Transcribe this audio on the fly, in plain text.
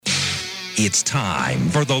It's time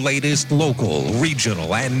for the latest local,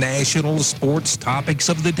 regional, and national sports topics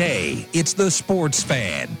of the day. It's the Sports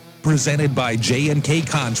Fan, presented by J&K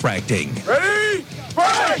Contracting. Ready?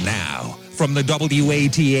 Break! Now, from the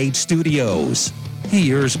WATH studios,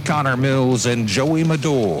 here's Connor Mills and Joey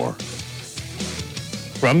Medor.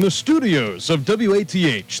 From the studios of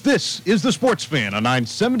WATH, this is the Sports Fan on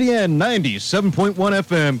 970 and 97.1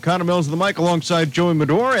 FM. Connor Mills of the mic alongside Joey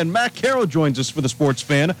Medor, and Matt Carroll joins us for the Sports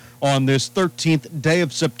Fan on this 13th day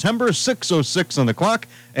of September, 6:06 on the clock,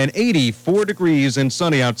 and 84 degrees and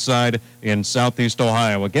sunny outside in Southeast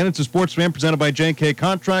Ohio. Again, it's a Sports Fan presented by J&K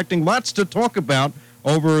Contracting. Lots to talk about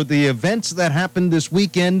over the events that happened this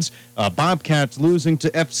weekend. Bobcats losing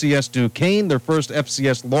to FCS Duquesne, their first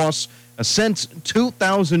FCS loss since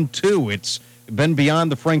 2002. It's been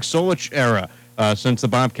beyond the Frank Solich era since the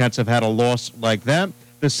Bobcats have had a loss like that.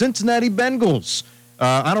 The Cincinnati Bengals,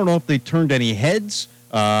 I don't know if they turned any heads.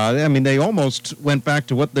 They almost went back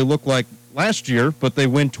to what they looked like last year, but they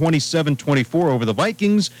win 27-24 over the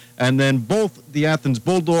Vikings, and then both the Athens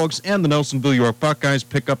Bulldogs and the Nelsonville York Buckeyes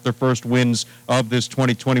pick up their first wins of this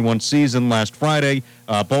 2021 season last Friday,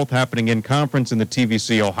 both happening in conference in the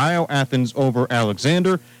TVC Ohio. Athens over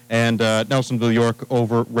Alexander, and Nelsonville York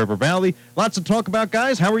over River Valley. Lots to talk about,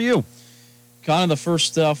 guys. How are you? Kind of the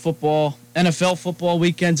first NFL football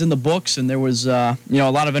weekends in the books, and there was a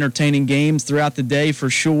lot of entertaining games throughout the day for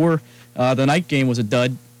sure. The night game was a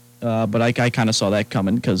dud, but I kind of saw that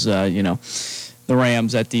coming because, the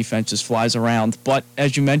Rams, that defense just flies around. But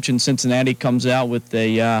as you mentioned, Cincinnati comes out with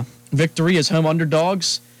a victory as home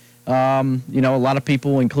underdogs. A lot of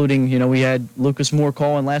people, including, we had Lucas Moore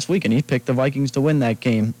calling last week, and he picked the Vikings to win that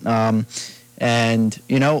game. And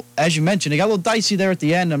as you mentioned, it got a little dicey there at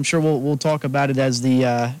the end. I'm sure we'll talk about it as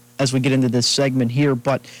we get into this segment here.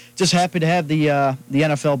 But just happy to have the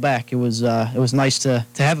NFL back. It was nice to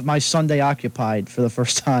have my Sunday occupied for the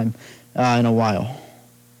first time in a while.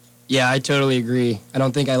 Yeah, I totally agree. I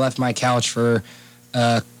don't think I left my couch for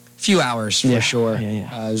a few hours for sure.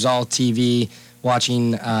 Yeah. It was all TV,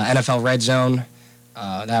 watching NFL Red Zone.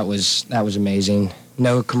 That was amazing.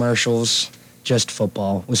 No commercials, just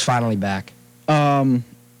football. It was finally back.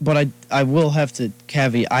 But I will have to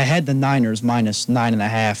caveat. I had the Niners minus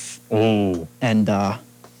 9.5. Oh. And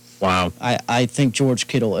wow. I think George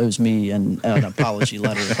Kittle owes me an apology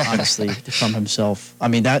letter, honestly, from himself. I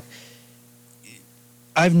mean,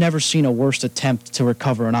 I've never seen a worse attempt to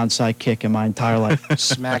recover an onside kick in my entire life.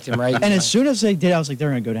 Smacked him right. And as soon as they did, I was like, they're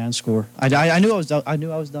going to go down and score. I knew I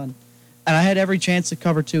was done. And I had every chance to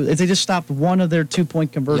cover two. If they just stopped one of their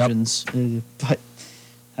 2-point conversions. Yep.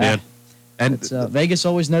 But and Vegas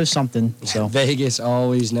always knows something. So Vegas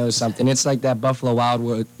always knows something. It's like that Buffalo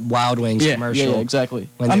Wild Wings commercial. Yeah, exactly.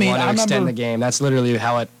 When they want to extend the game. That's literally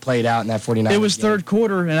how it played out in that 49ers game. It was third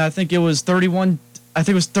quarter, and I think it was 38-10,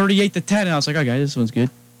 and I was like, okay, this one's good.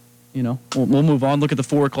 We'll move on, look at the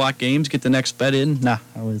 4 o'clock games, get the next bet in. Nah,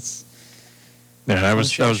 that was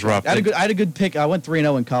rough. I had a good pick. I went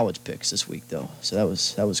 3-0 in college picks this week, though, so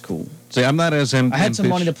that was cool. See, I'm not as ambitious. I had some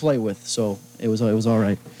money to play with, so it was all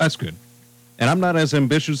right. That's good. And I'm not as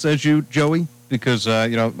ambitious as you, Joey, because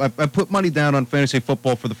I put money down on fantasy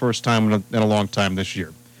football for the first time in a long time this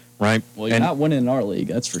year, right? Well, you're not winning in our league,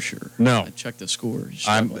 that's for sure. No, I checked the scores.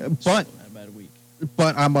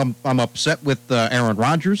 But I'm upset with Aaron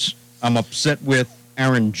Rodgers. I'm upset with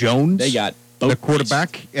Aaron Jones. They got the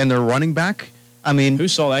quarterback and their running back. I mean, who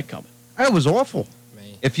saw that coming? That was awful.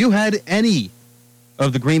 Me. If you had any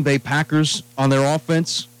of the Green Bay Packers on their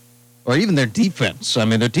offense, or even their defense,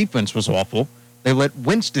 their defense was awful. They let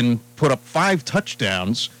Winston put up 5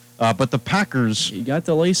 touchdowns, but the Packers... He got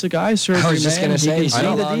the LASIK eye surgery, I was just going to say, he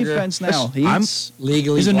can see the defense now. He's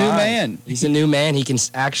legally He's a blind. new man. He's a new man. He can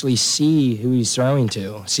actually see who he's throwing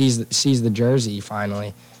to. Sees the jersey,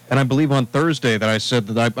 finally. And I believe on Thursday that I said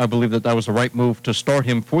that I believe that was the right move to start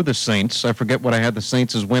him for the Saints. I forget what I had the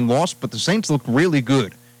Saints as win-loss, but the Saints look really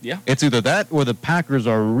good. Yeah. It's either that or the Packers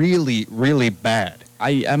are really, really bad.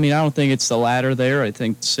 I don't think it's the latter there. I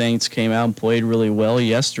think the Saints came out and played really well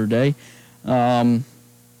yesterday. And,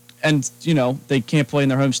 they can't play in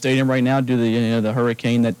their home stadium right now due to the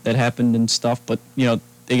hurricane that happened and stuff. But, they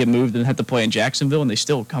get moved and have to play in Jacksonville, and they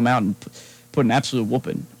still come out and put an absolute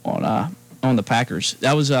whooping on the Packers.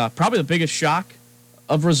 That was probably the biggest shock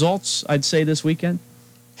of results, I'd say, this weekend.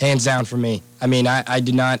 Hands down for me. I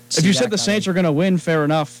did not see If you said the Saints are going to win, fair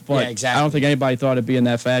enough. But yeah, exactly. I don't think anybody thought it'd be in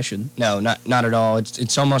that fashion. No, not at all.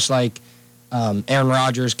 It's almost like Aaron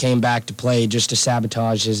Rodgers came back to play just to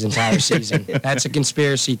sabotage his entire season. That's a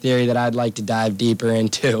conspiracy theory that I'd like to dive deeper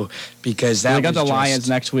into because that they got was the Lions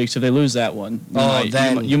next week, so if they lose that one,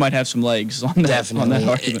 you might have some legs on that, definitely. On that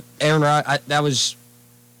argument. Aaron Rodgers, that was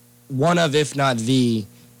one of, if not the,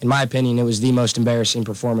 in my opinion, it was the most embarrassing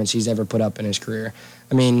performance he's ever put up in his career.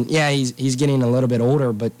 I mean, yeah, he's getting a little bit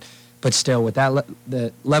older, but still, with that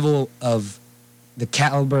the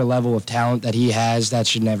caliber level of talent that he has, that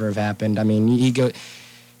should never have happened. I mean, he's going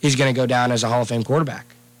to go down as a Hall of Fame quarterback.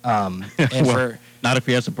 Not if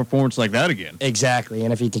he has a performance like that again. Exactly,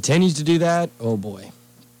 and if he continues to do that, oh boy.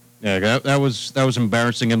 Yeah, that was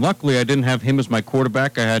embarrassing. And luckily, I didn't have him as my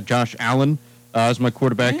quarterback. I had Josh Allen as my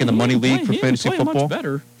quarterback in the money league for fantasy football. Much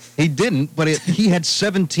better. He didn't, but he had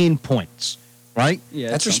 17 points. Right?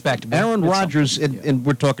 Yeah, that's respectable. Aaron Rodgers, and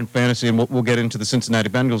we're talking fantasy, and we'll get into the Cincinnati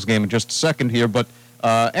Bengals game in just a second here, but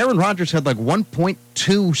Aaron Rodgers had like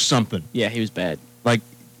 1.2 something. Yeah, he was bad. Like,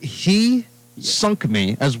 he sunk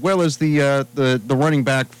me, as well as the running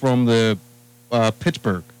back from the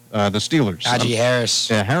Pittsburgh, the Steelers. Najee Harris.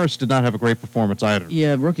 Yeah, Harris did not have a great performance either.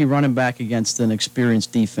 Yeah, rookie running back against an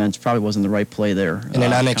experienced defense probably wasn't the right play there. And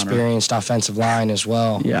an unexperienced offensive line as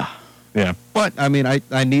well. Yeah. Yeah, but I mean, I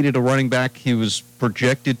needed a running back. He was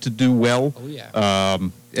projected to do well. Oh yeah.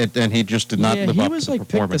 And he just did not live up to the performance. He was like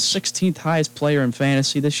picked the 16th highest player in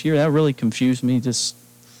fantasy this year. That really confused me.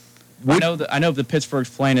 I know the Pittsburgh's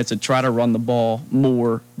plan is to try to run the ball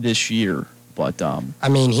more this year, but I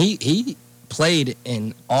mean, he played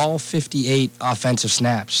in all 58 offensive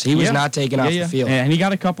snaps. He was not taken off the field. Yeah, and he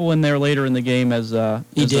got a couple in there later in the game as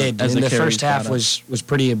he did. The first half was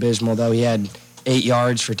pretty abysmal, though. He had 8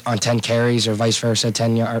 yards on 10 carries, or vice versa,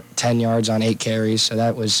 10 yards on 8 carries. So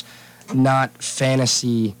that was not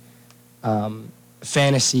fantasy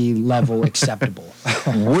level acceptable.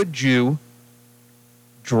 Would you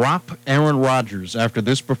drop Aaron Rodgers after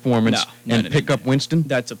this performance and pick up Winston?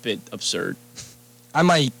 That's a bit absurd. I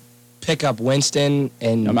might pick up Winston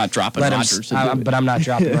and I'm not dropping Rodgers, but I'm not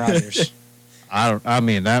dropping Rodgers.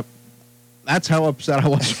 That's how upset I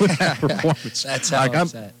was with that performance. That's how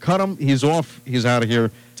upset. Cut him. He's off. He's out of here.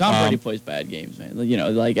 Tom Brady plays bad games, man. You know,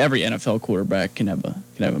 like every NFL quarterback can have a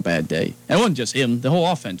bad day. And it wasn't just him. The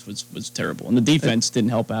whole offense was terrible, and the defense didn't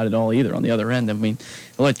help out at all either. On the other end, I mean,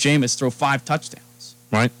 they let Jameis throw 5 touchdowns.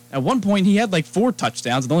 Right. At one point, he had like 4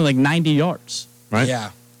 touchdowns and only like 90 yards. Right. Yeah,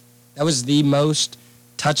 that was the most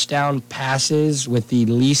touchdown passes with the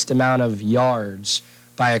least amount of yards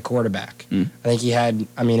by a quarterback. I think he had.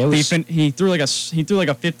 I mean, it was. He threw like a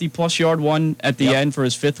 50-plus yard one at the end for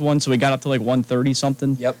his 5th one, so he got up to like 130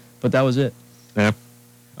 something. Yep. But that was it. Yeah.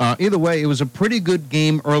 Either way, it was a pretty good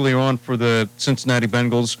game early on for the Cincinnati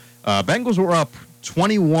Bengals. Bengals were up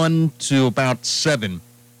 21 to about 7,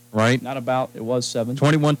 right? Not about. It was 7.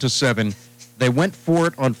 21 to 7. They went for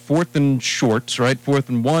it on 4th and shorts, right? 4th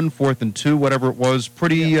and 1, 4th and 2, whatever it was.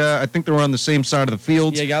 Pretty. I think they were on the same side of the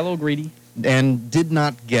field. Yeah, got a little greedy. And did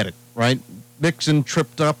not get it, right? Mixon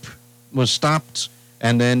tripped up, was stopped,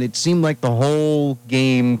 and then it seemed like the whole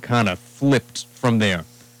game kind of flipped from there.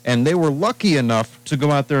 And they were lucky enough to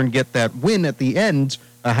go out there and get that win at the end.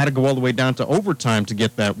 Had to go all the way down to overtime to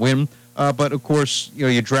get that win. But, of course,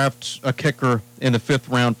 you draft a kicker in the 5th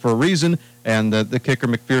round for a reason, and the kicker,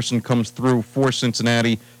 McPherson, comes through for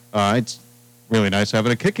Cincinnati. It's really nice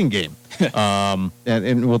having a kicking game.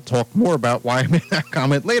 And we'll talk more about why I made that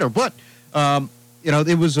comment later. But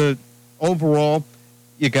it was overall,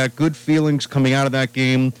 you got good feelings coming out of that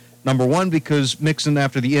game. Number one, because Mixon,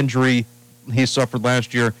 after the injury he suffered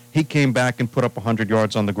last year, he came back and put up 100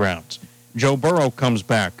 yards on the ground. Joe Burrow comes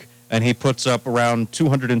back, and he puts up around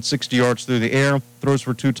 260 yards through the air, throws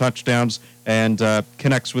for 2 touchdowns, and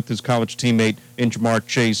connects with his college teammate in Jamar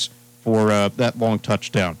Chase for that long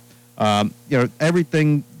touchdown.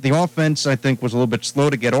 Everything, the offense, I think, was a little bit slow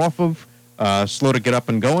to get off of. Slow to get up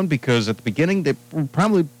and going, because at the beginning they were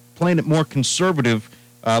probably playing it more conservative,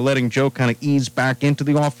 letting Joe kind of ease back into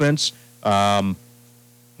the offense.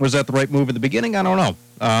 Was that the right move at the beginning? I don't know.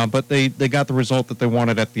 But they got the result that they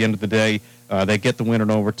wanted at the end of the day. They get the win in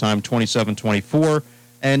overtime, 27-24.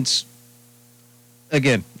 And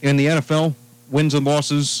again, in the NFL, wins and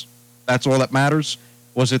losses, that's all that matters.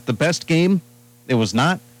 Was it the best game? It was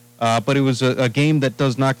not. But it was a game that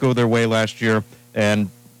does not go their way last year. And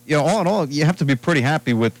all in all, you have to be pretty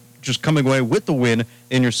happy with just coming away with the win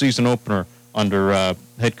in your season opener under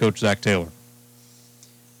head coach Zach Taylor.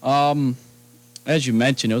 As you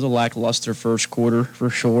mentioned, it was a lackluster first quarter for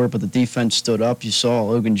sure, but the defense stood up. You saw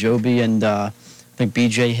Logan Joby and I think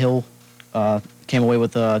B.J. Hill came away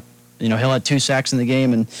with Hill had 2 sacks in the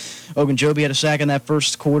game, and Ogunjobi had a sack in that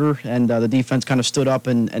first quarter, and the defense kind of stood up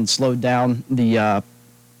and slowed down the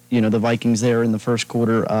Vikings there in the first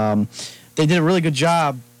quarter. They did a really good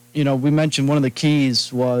job. We mentioned one of the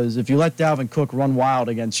keys was if you let Dalvin Cook run wild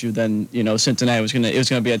against you, then Cincinnati was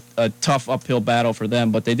gonna be a tough uphill battle for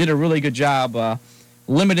them. But they did a really good job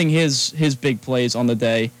limiting his big plays on the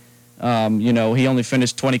day. He only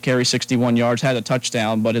finished 20 carries, 61 yards, had a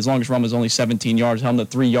touchdown, but his longest run was only 17 yards, held him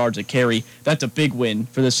to 3 yards a carry. That's a big win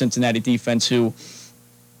for the Cincinnati defense, who,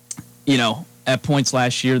 at points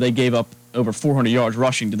last year they gave up over 400 yards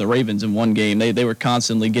rushing to the Ravens in one game. They were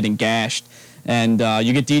constantly getting gashed. And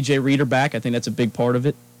you get DJ Reader back. I think that's a big part of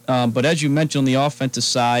it. But as you mentioned on the offensive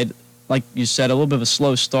side, like you said, a little bit of a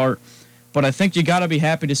slow start. But I think you got to be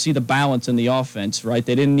happy to see the balance in the offense, right?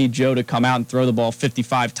 They didn't need Joe to come out and throw the ball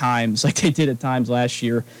 55 times like they did at times last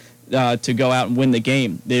year to go out and win the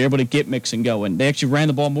game. They were able to get Mixon going. They actually ran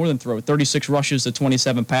the ball more than throw it, 36 rushes to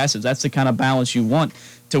 27 passes. That's the kind of balance you want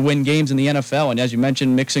to win games in the NFL. And as you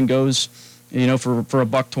mentioned, Mixon goes for a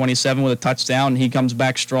 $127 with a touchdown. He comes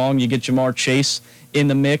back strong. You get Jamar Chase in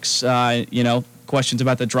the mix. Questions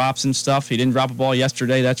about the drops and stuff. He didn't drop a ball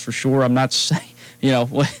yesterday, that's for sure. I'm not saying,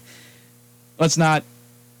 let's not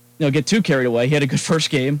get too carried away. He had a good first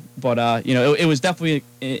game, but it was definitely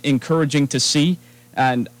encouraging to see.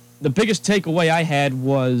 And the biggest takeaway I had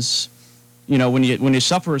was, when you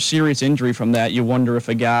suffer a serious injury from that, you wonder if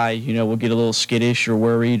a guy, will get a little skittish or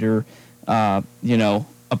worried or,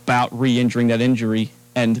 about re-injuring that injury.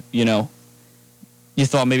 And, you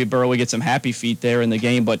thought maybe Burrow would get some happy feet there in the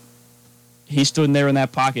game, but he stood in there in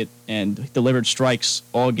that pocket and delivered strikes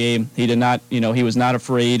all game. He did not, he was not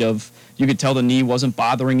afraid of, you could tell the knee wasn't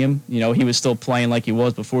bothering him. He was still playing like he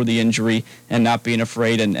was before the injury and not being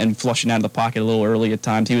afraid and flushing out of the pocket a little early at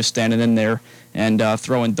times. He was standing in there and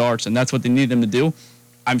throwing darts, and that's what they needed him to do.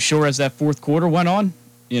 I'm sure as that fourth quarter went on,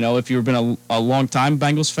 if you've been a long-time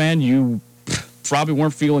Bengals fan, you probably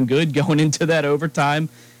weren't feeling good going into that overtime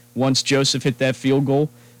once Joseph hit that field goal.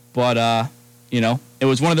 But, it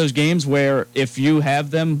was one of those games where if you have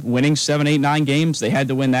them winning 7, 8, 9 games, they had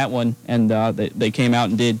to win that one, and they came out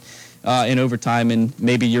and did in overtime. And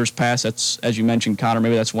maybe years past, that's, as you mentioned, Connor,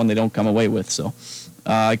 maybe that's one they don't come away with. So,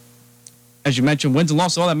 as you mentioned, wins and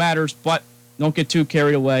losses, all that matters, but don't get too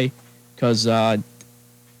carried away because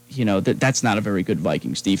that's not a very good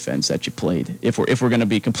Vikings defense that you played, if we're going to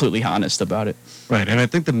be completely honest about it. Right, and I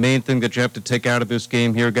think the main thing that you have to take out of this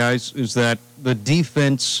game here, guys, is that the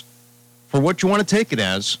defense, for what you want to take it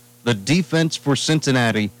as, the defense for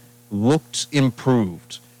Cincinnati looked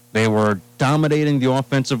improved. They were dominating the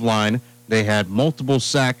offensive line. They had multiple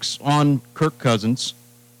sacks on Kirk Cousins,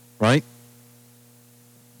 right?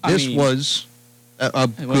 This was a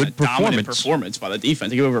good dominant performance by the defense.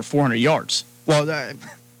 They gave over 400 yards. Well,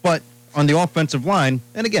 but on the offensive line,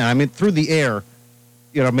 and again, through the air,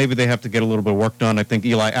 maybe they have to get a little bit of work done. I think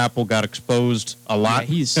Eli Apple got exposed a lot.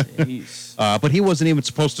 Yeah, he's but he wasn't even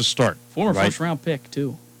supposed to start. Former first-round pick,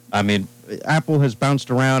 too. Apple has bounced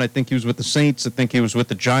around. I think he was with the Saints. I think he was with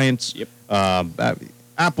the Giants. Yep.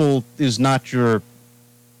 Apple is not your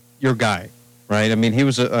guy, right? He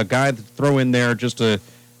was a guy to throw in there just to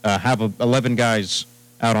have 11 guys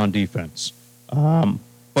out on defense.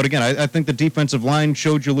 But again, I think the defensive line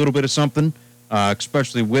showed you a little bit of something,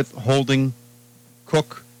 especially with holding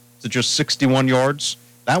Cook to just 61 yards.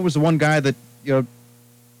 That was the one guy that,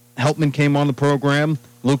 Heltman came on the program,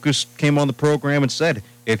 Lucas came on the program and said,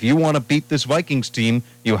 if you want to beat this Vikings team,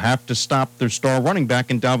 you have to stop their star running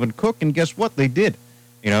back in Dalvin Cook. And guess what? They did.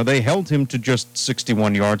 They held him to just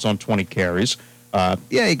 61 yards on 20 carries.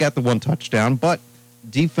 He got the one touchdown, but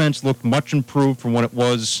defense looked much improved from what it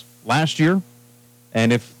was last year.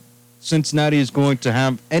 And if Cincinnati is going to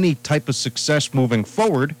have any type of success moving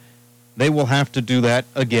forward, they will have to do that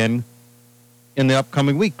again in the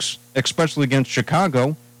upcoming weeks, especially against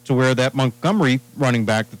Chicago, to where that Montgomery running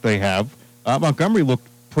back that they have, Montgomery looked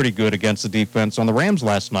pretty good against the defense on the Rams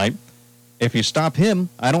last night. If you stop him,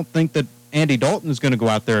 I don't think that Andy Dalton is going to go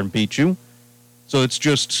out there and beat you. So it's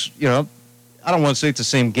just, I don't want to say it's the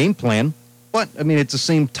same game plan, but, it's the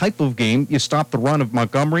same type of game. You stop the run of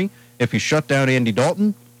Montgomery. If you shut down Andy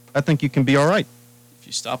Dalton, I think you can be all right. If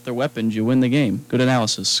you stop their weapons, you win the game. Good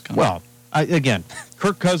analysis. Well, again,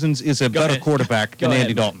 Kirk Cousins is a better quarterback than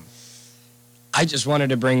Andy Dalton. I just wanted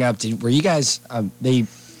to bring up, were you guys, they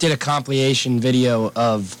did a compilation video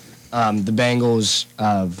of the Bengals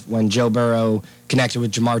of when Joe Burrow connected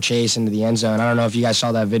with Jamar Chase into the end zone. I don't know if you guys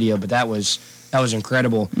saw that video, but that was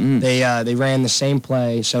incredible. They ran the same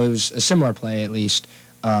play, so it was a similar play at least,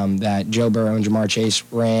 that Joe Burrow and Jamar Chase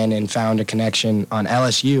ran and found a connection on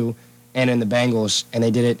LSU and in the Bengals, and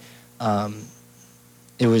they did it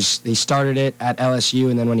They started it at LSU,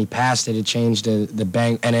 and then when he passed it, it changed to the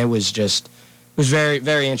Bang, and it was very,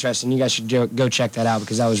 very interesting. You guys should go check that out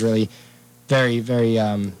because that was really very, very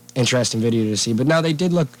interesting video to see. But no, they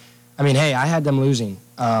did look. I mean, hey, I had them losing,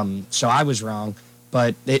 so I was wrong.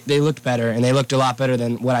 But they looked better, and they looked a lot better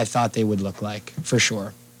than what I thought they would look like, for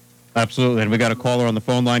sure. Absolutely, and we got a caller on the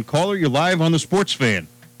phone line. Caller, you're live on the Sports Fan.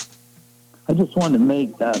 I just wanted to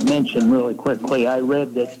make mention really quickly. I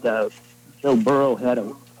read that Joe Burrow had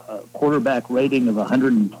a quarterback rating of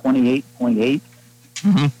 128.8.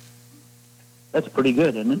 Mm-hmm. That's pretty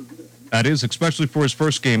good, isn't it? That is, especially for his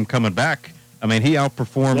first game coming back. I mean, he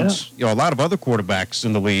outperformed a lot of other quarterbacks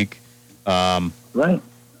in the league. Right. And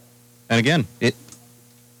again, it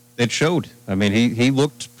showed. I mean, he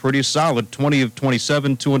looked pretty solid. 20 of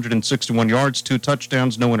 27, 261 yards, 2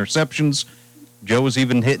 touchdowns, no interceptions. Joe was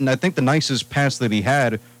even hitting. I think the nicest pass that he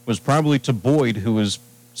had was probably to Boyd, who was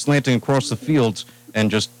slanting across the field and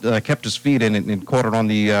just kept his feet in it and caught it on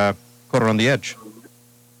the edge.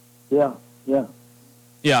 Yeah.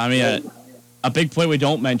 Yeah, I mean, a big play we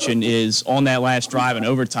don't mention is on that last drive in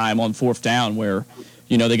overtime on 4th down where,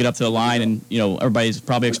 they get up to the line and, everybody's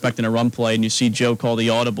probably expecting a run play and you see Joe call the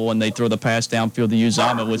audible and they throw the pass downfield to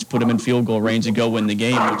Uzomah, which put him in field goal range and go win the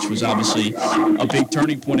game, which was obviously a big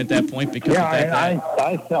turning point at that point because of that.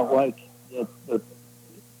 I felt like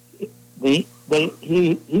he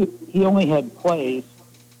only had plays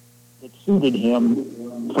that suited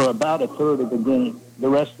him for about a third of the game. The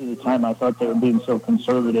rest of the time, I thought they were being so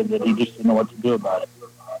conservative that he just didn't know what to do about it.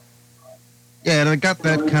 Yeah, and I got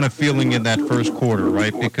that kind of feeling in that first quarter,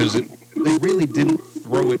 right? Because they really didn't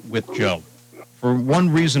throw it with Joe. For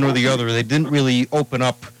one reason or the other, they didn't really open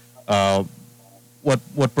up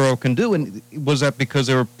what Burrow can do. And was that because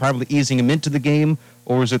they were probably easing him into the game,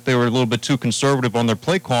 or was it they were a little bit too conservative on their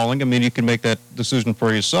play calling? I mean, you can make that decision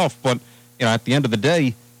for yourself. But, at the end of the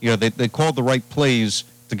day, they called the right plays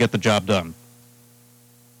to get the job done.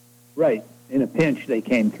 Right. In a pinch, they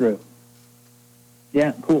came through.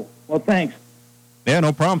 Yeah, cool. Well, thanks. Yeah,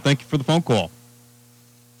 no problem. Thank you for the phone call.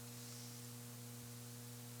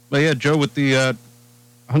 But yeah, Joe, with the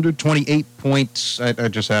 128 points, I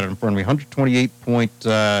just had it in front of me,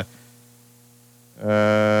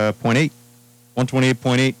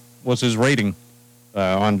 128.8 was his rating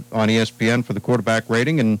on ESPN for the quarterback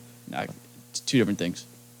rating. And it's two different things.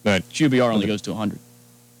 But QBR only goes to 100.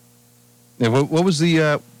 Yeah, what was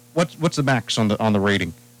the what's the max on the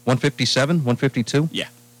rating? 157, 152? Yeah.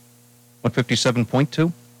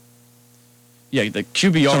 157.2? Yeah, the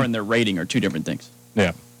QBR and their rating are two different things.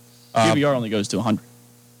 Yeah. QBR only goes to 100.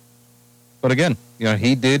 But again,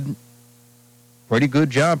 he did pretty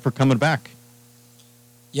good job for coming back.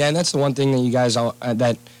 Yeah, and that's the one thing that you guys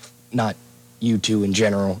that not you two in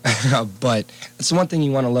general, but that's the one thing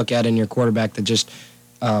you want to look at in your quarterback that just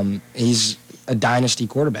he's a dynasty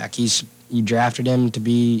quarterback. You drafted him to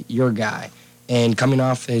be your guy, and coming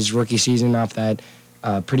off his rookie season, off that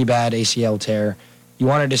pretty bad ACL tear, you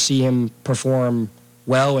wanted to see him perform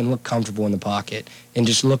well and look comfortable in the pocket and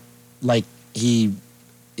just look like he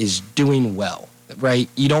is doing well, right?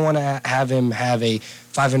 You don't want to have him have a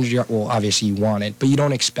 500-yard, well, obviously you want it, but you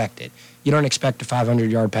don't expect it. You don't expect a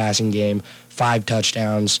 500-yard passing game, 5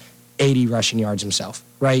 touchdowns, 80 rushing yards himself,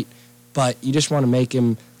 right? But you just want to make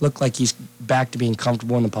him look like he's back to being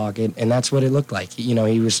comfortable in the pocket, and that's what it looked like. He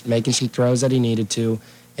was making some throws that he needed to,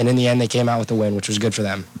 and in the end, they came out with a win, which was good for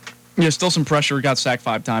them. Yeah, still some pressure. Got sacked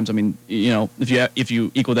 5 times. I mean, if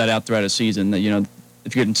you equal that out throughout a season,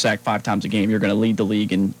 if you're getting sacked 5 times a game, you're going to lead the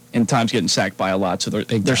league in times getting sacked by a lot. So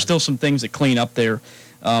there's still some things to clean up there,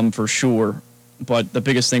 for sure. But the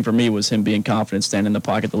biggest thing for me was him being confident, standing in the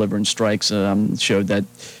pocket, delivering strikes. Showed that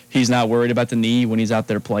he's not worried about the knee when he's out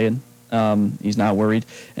there playing. He's not worried.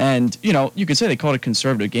 And, you could say they called it a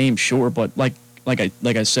conservative game, sure, but like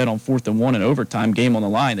I said, on 4th and 1 in overtime, game on the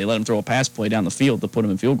line, they let him throw a pass play down the field to put him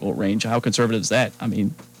in field goal range. How conservative is that? I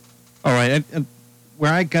mean, all right. And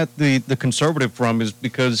where I got the conservative from is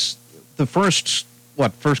because the first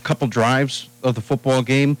couple drives of the football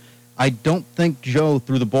game, I don't think Joe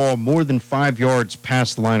threw the ball more than 5 yards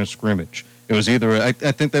past the line of scrimmage. It was either, I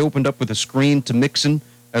think they opened up with a screen to Mixon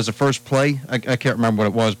as a first play. I can't remember what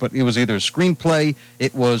it was, but it was either a screen play,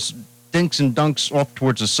 it was dinks and dunks off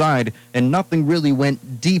towards the side, and nothing really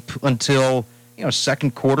went deep until,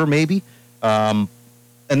 second quarter maybe. And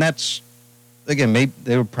that's, again, maybe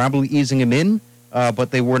they were probably easing him in, but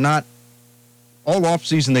they were not. All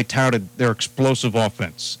offseason they touted their explosive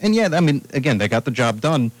offense. And yeah, I mean, again, they got the job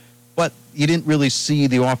done, but you didn't really see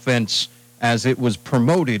the offense as it was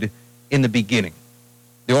promoted in the beginning.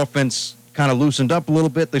 The offense kind of loosened up a little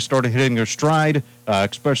bit. They started hitting their stride.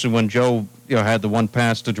 especially when Joe had the one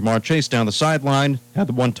pass to Jamar Chase down the sideline, had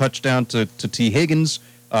the one touchdown to T. Higgins.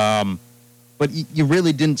 But you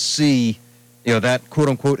really didn't see that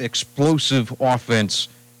quote-unquote explosive offense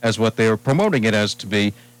as what they were promoting it as to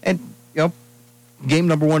be. And, game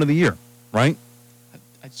number 1 of the year, right?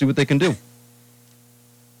 See what they can do.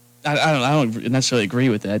 I don't necessarily agree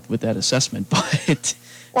with that assessment, but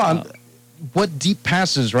what deep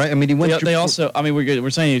passes, right? I mean, he went. They also. I mean, we're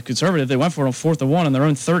saying he's conservative. They went for it on 4th and 1 on their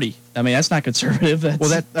own 30. I mean, that's not conservative.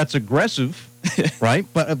 That's aggressive, right?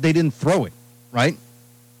 But they didn't throw it, right?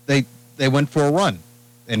 They went for a run,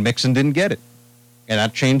 and Mixon didn't get it, and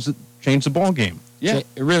that changed the ball game. Yeah,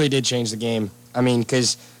 it really did change the game. I mean,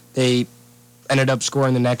 because they ended up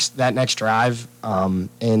scoring that next drive,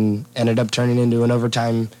 and ended up turning into an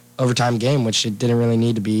overtime game, which it didn't really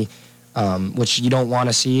need to be. Which you don't want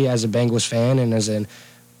to see as a Bengals fan and as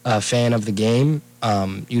a fan of the game.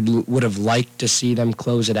 You would have liked to see them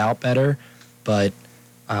close it out better, but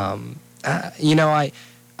I'm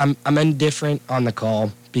indifferent on the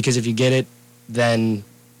call, because if you get it, then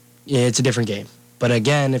it's a different game. But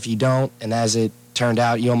again, if you don't, and as it turned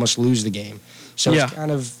out, you almost lose the game. So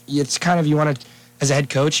it's kind of you want to, as a head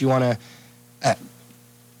coach, you want to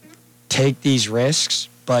take these risks,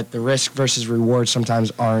 but the risk versus reward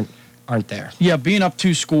sometimes aren't there. Yeah, being up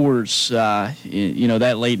 2 scores, that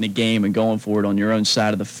late in the game and going for it on your own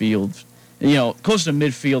side of the field, close to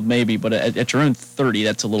midfield maybe, but at your own 30,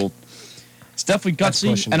 that's a little. It's definitely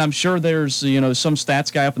gutsy, and I'm sure there's some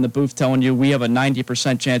stats guy up in the booth telling you we have a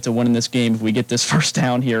 90% chance of winning this game if we get this first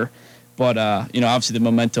down here. But obviously the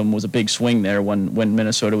momentum was a big swing there when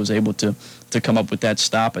Minnesota was able to come up with that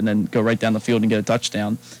stop and then go right down the field and get a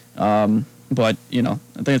touchdown. But, I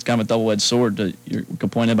think it's kind of a double-edged sword. You're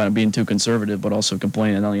complaining about it being too conservative, but also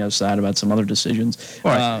complaining on the other side about some other decisions.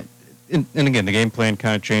 Right. And again, the game plan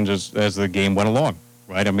kind of changed as the game went along,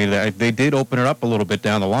 right? I mean, they did open it up a little bit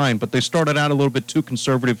down the line, but they started out a little bit too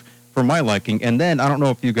conservative for my liking. And then, I don't know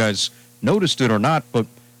if you guys noticed it or not, but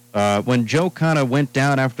when Joe kind of went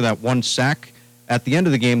down after that one sack, at the end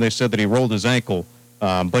of the game, they said that he rolled his ankle.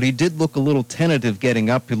 But he did look a little tentative getting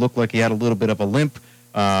up. He looked like he had a little bit of a limp.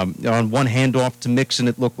 On one handoff to Mixon,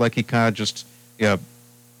 it looked like he kind of just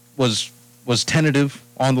was tentative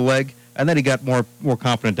on the leg, and then he got more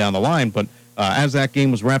confident down the line. But as that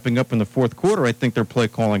game was wrapping up in the 4th quarter, I think their play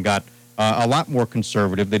calling got a lot more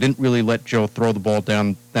conservative. They didn't really let Joe throw the ball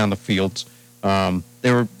down the fields.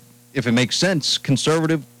 They were, if it makes sense,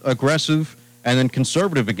 conservative, aggressive, and then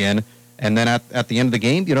conservative again. And then at the end of the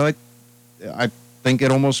game, I think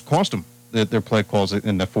it almost cost them their play calls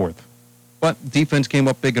in the 4th. But defense came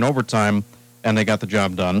up big in overtime, and they got the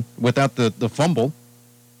job done. Without the fumble,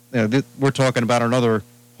 we're talking about another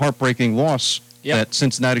heartbreaking loss that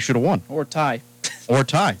Cincinnati should have won. Or tie.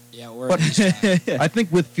 Yeah, but I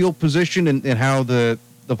think with field position and how the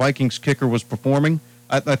Vikings kicker was performing,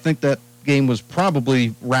 I think that game was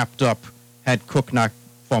probably wrapped up had Cook not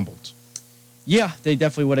fumbled. Yeah, they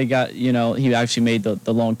definitely would have got, he actually made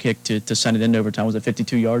the long kick to send it into overtime. Was it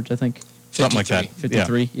 52 yards, I think? Something like that.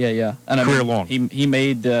 53. Yeah. And career long. He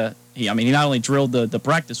made he not only drilled the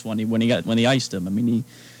practice one when he iced him. I mean, he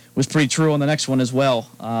was pretty true on the next one as well.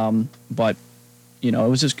 But it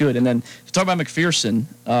was just good. And then to talk about McPherson,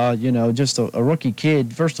 just a rookie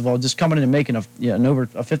kid. First of all, just coming in and making an over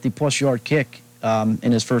a 50+ yard kick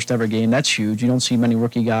in his first ever game. That's huge. You don't see many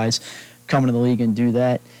rookie guys come into the league and do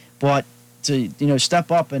that. But to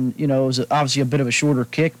step up and it was obviously a bit of a shorter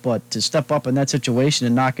kick, but to step up in that situation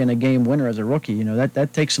and knock in a game winner as a rookie,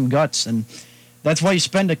 that takes some guts, and that's why you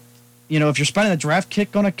spend if you're spending a draft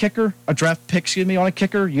pick on a kicker,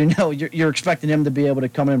 you're expecting him to be able to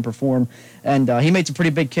come in and perform, and he made some pretty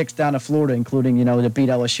big kicks down to Florida, including to beat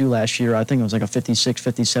LSU last year. I think it was like a 56,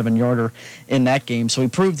 57 yarder in that game. So he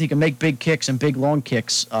proved he can make big kicks and big long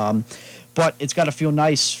kicks. But it's got to feel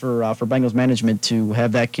nice for Bengals management to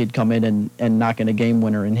have that kid come in and knock in a game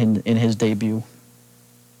winner in his debut.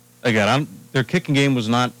 Again, their kicking game was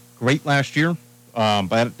not great last year.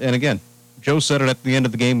 And again, Joe said it at the end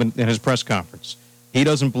of the game in his press conference. He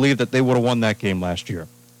doesn't believe that they would have won that game last year.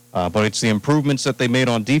 But it's the improvements that they made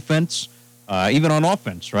on defense, even on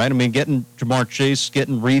offense, right? I mean, getting Jamar Chase,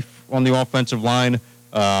 getting Reef on the offensive line,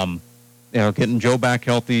 getting Joe back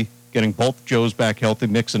healthy, getting both Joes back healthy,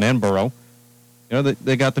 Mixon and Burrow.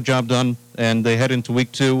 They got the job done, and they head into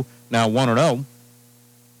week 2 now 1-0.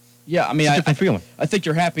 Yeah, I mean, it's a different feeling. I think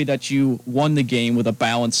you're happy that you won the game with a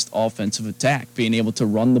balanced offensive attack, being able to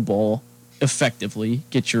run the ball effectively,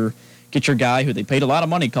 get your guy who they paid a lot of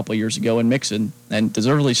money a couple of years ago in Mixon, and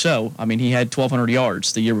deservedly so. I mean, he had 1,200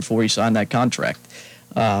 yards the year before he signed that contract.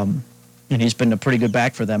 and he's been a pretty good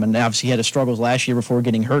back for them. And obviously he had his struggles last year before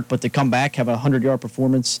getting hurt, but to come back, have a 100-yard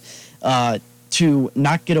performance, to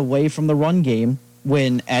not get away from the run game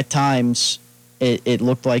when at times it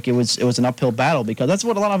looked like it was an uphill battle, because that's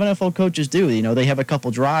what a lot of NFL coaches do. You know, they have a couple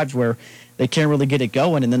drives where they can't really get it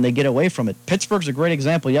going, and then they get away from it. Pittsburgh's a great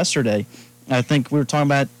example yesterday. I think we were talking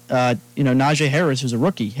about, Najee Harris, who's a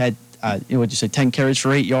rookie, had, 10 carries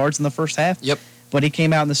for 8 yards in the first half? Yep. But he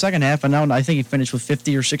came out in the second half, and now I think he finished with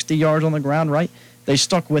 50 or 60 yards on the ground, right? They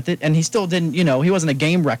stuck with it, and he still didn't, he wasn't a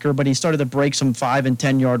game wrecker, but he started to break some 5- and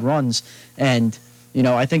 10-yard runs. And,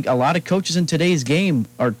 I think a lot of coaches in today's game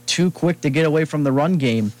are too quick to get away from the run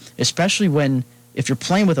game, especially if you're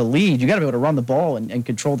playing with a lead, you got to be able to run the ball and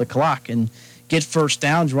control the clock and get first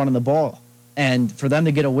downs running the ball. And for them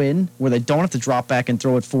to get a win where they don't have to drop back and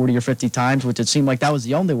throw it 40 or 50 times, which it seemed like that was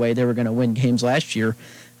the only way they were going to win games last year,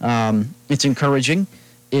 it's encouraging.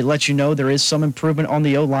 It lets you know there is some improvement on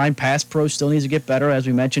the O-line. Pass pro still needs to get better. As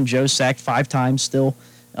we mentioned, Joe sacked 5 times still.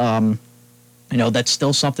 That's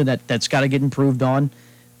still something that's got to get improved on.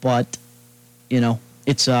 But,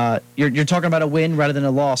 it's you're talking about a win rather than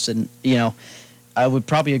a loss. And, I would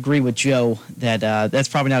probably agree with Joe that that's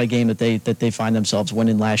probably not a game that they find themselves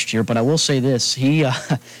winning last year. But I will say this.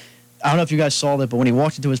 I don't know if you guys saw that, but when he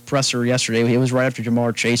walked into his presser yesterday, it was right after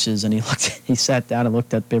Jamar Chase's, and he sat down and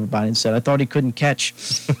looked at everybody and said, "I thought he couldn't catch."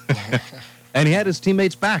 And he had his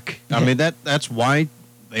teammates back. Yeah. I mean, that's why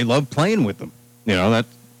they love playing with him. That's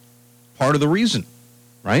part of the reason,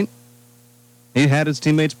 right? He had his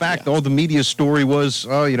teammates back. Yeah. All the media story was,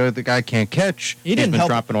 the guy can't catch. He didn't help.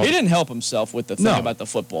 Dropping off. He didn't help himself with the thing about the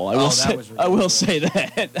football. I will say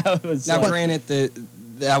that. That was now, granted,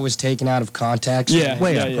 that was taken out of context. Yeah,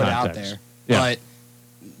 put yeah. out there. Yeah. But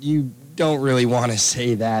you don't really want to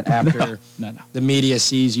say that after No. the media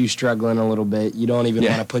sees you struggling a little bit. You don't even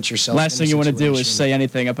want to put yourself. Last in thing a you want to do is situation. say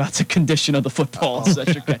anything about the condition of the football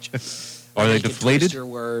that you're catching. Are they You can deflated? twist your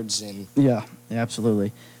words and Yeah,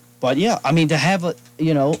 absolutely. But yeah, I mean, to have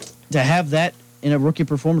that in a rookie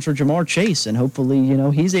performance for Jamar Chase, and hopefully,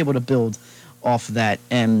 he's able to build off that.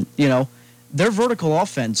 And their vertical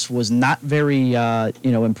offense was not very,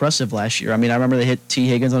 impressive last year. I mean, I remember they hit T.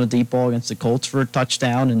 Higgins on a deep ball against the Colts for a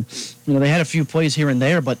touchdown, and they had a few plays here and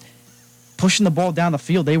there, but pushing the ball down the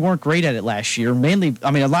field, they weren't great at it last year. Mainly, I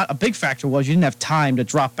mean, a big factor was you didn't have time to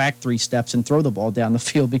drop back 3 steps and throw the ball down the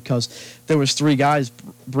field because there was 3 guys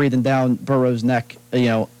breathing down Burrow's neck,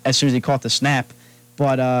 as soon as he caught the snap.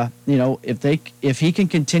 But if he can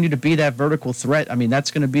continue to be that vertical threat, I mean, that's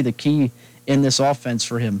going to be the key in this offense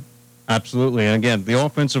for him. Absolutely. And again, the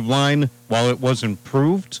offensive line, while it was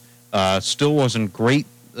improved, still wasn't great.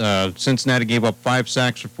 Cincinnati gave up 5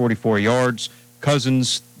 sacks for 44 yards.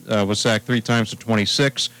 Cousins was sacked 3 times for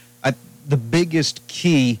 26. The biggest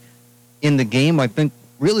key in the game, I think,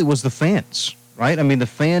 really was the fans, right? I mean, the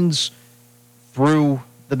fans threw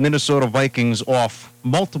the Minnesota Vikings off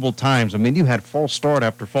multiple times. I mean, you had false start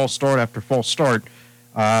after false start after false start.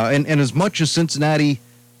 And as much as Cincinnati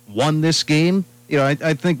won this game,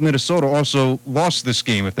 I think Minnesota also lost this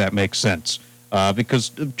game, if that makes sense,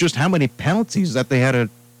 because of just how many penalties that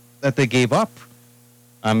they gave up.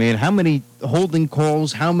 I mean, how many holding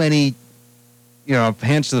calls, how many,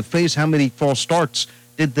 hands to the face, how many false starts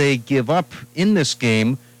did they give up in this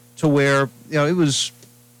game to where, it was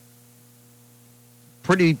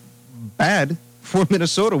pretty bad for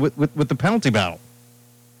Minnesota with the penalty battle.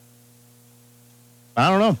 I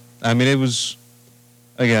don't know. I mean, it was,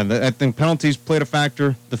 again, I think penalties played a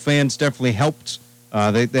factor. The fans definitely helped.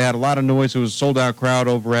 They had a lot of noise. It was a sold-out crowd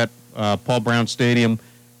over at Paul Brown Stadium.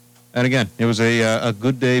 And again, it was a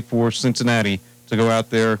good day for Cincinnati to go out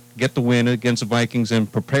there, get the win against the Vikings,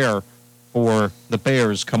 and prepare for the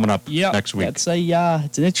Bears coming up next week. It's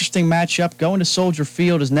an interesting matchup. Going to Soldier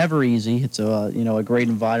Field is never easy. It's a great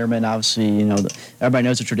environment. Obviously, everybody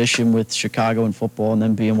knows the tradition with Chicago and football, and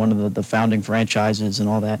then being one of the founding franchises and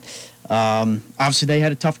all that. Obviously, they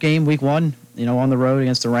had a tough game week 1, on the road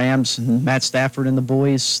against the Rams. And Matt Stafford and the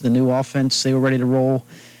boys, the new offense, they were ready to roll.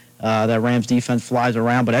 That Rams defense flies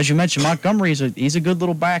around. But as you mentioned, Montgomery, he's a good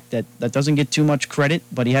little back that doesn't get too much credit,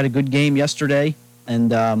 but he had a good game yesterday.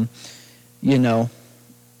 And,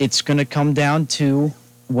 it's going to come down to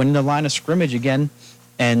winning the line of scrimmage again.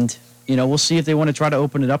 And, we'll see if they want to try to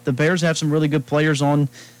open it up. The Bears have some really good players on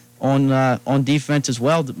defense as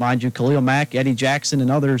well, mind you, Khalil Mack, Eddie Jackson,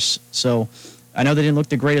 and others. So I know they didn't look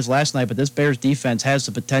the greatest last night, but this Bears defense has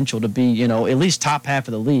the potential to be, at least top half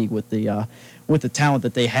of the league with the talent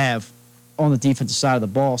that they have on the defensive side of the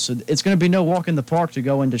ball. So it's going to be no walk in the park to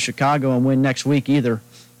go into Chicago and win next week either.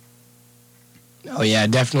 Oh, yeah,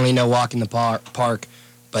 definitely no walk in the park.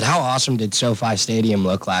 But how awesome did SoFi Stadium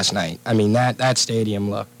look last night? I mean, that stadium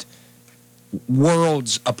looked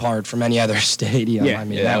worlds apart from any other stadium. Yeah, I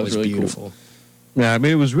mean, yeah, that that was was really beautiful. Yeah, I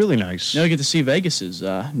mean, it was really nice. You get to see Vegas's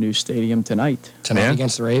new stadium tonight. Tonight Yeah.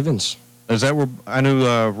 against the Ravens. Is that where I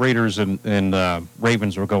knew Raiders and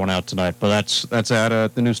Ravens were going out tonight? But that's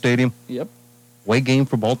at the new stadium. Yep. Away game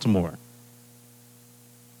for Baltimore.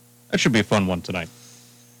 That should be a fun one tonight.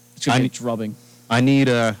 It's going to be drubbing. I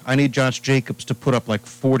need Josh Jacobs to put up like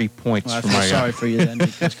 40 points Well, I for feel my. sorry for you then,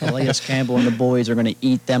 because Calais Campbell and the boys are going to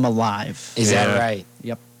eat them alive. Is Yeah. that right?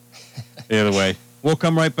 Yep. Either way, we'll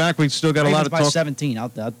come right back. We still got a lot Ravens of by talk. 17. I'll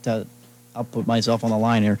put myself on the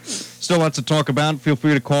line here. Still lots to talk about. Feel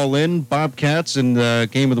free to call in. Bobcats in the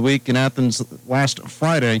game of the week in Athens last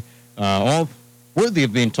Friday. All worthy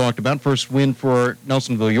of being talked about. First win for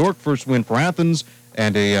Nelsonville York. First win for Athens.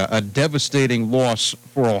 And a devastating loss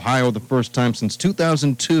for Ohio. The first time since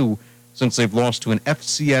 2002 since they've lost to an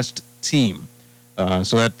FCS team.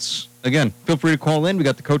 So that's, again, feel free to call in. We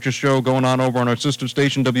got the Coaches Show going on over on our sister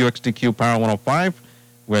station, WXTQ Power 105,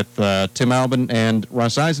 with Tim Albin and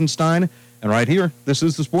Russ Eisenstein. And right here, this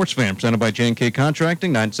is the Sports Fan, presented by J&K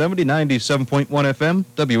Contracting, 970, 97.1 FM,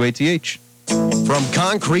 WATH. From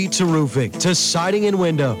concrete to roofing to siding and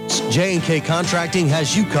windows, J&K Contracting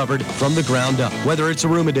has you covered from the ground up. Whether it's a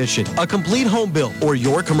room addition, a complete home build, or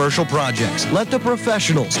your commercial projects, let the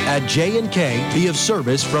professionals at J&K be of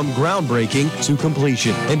service from groundbreaking to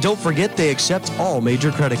completion. And don't forget they accept all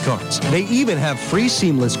major credit cards. They even have free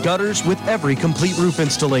seamless gutters with every complete roof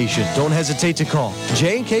installation. Don't hesitate to call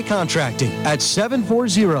J&K Contracting at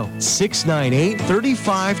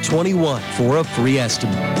 740-698-3521 for a free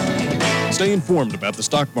estimate. Stay informed about the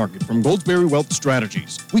stock market from Goldsberry Wealth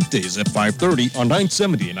Strategies. Weekdays at 5:30 on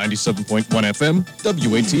 970 and 97.1 FM,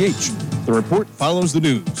 WATH. The report follows the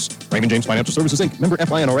news. Raymond James Financial Services, Inc., member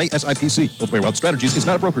FINRA SIPC. Goldsberry Wealth Strategies is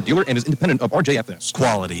not a broker-dealer and is independent of RJFS.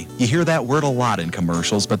 Quality. You hear that word a lot in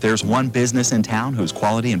commercials, but there's one business in town whose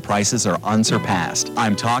quality and prices are unsurpassed.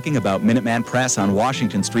 I'm talking about Minuteman Press on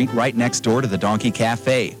Washington Street, right next door to the Donkey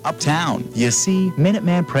Cafe, uptown. You see,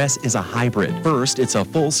 Minuteman Press is a hybrid. First, it's a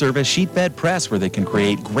full-service sheet bed press where they can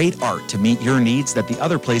create great art to meet your needs that the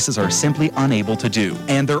other places are simply unable to do.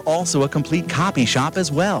 And they're also a complete copy shop as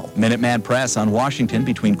well. Minuteman Press on Washington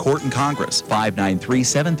between Court and Congress,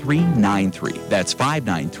 593-7393. That's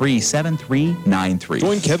 593-7393.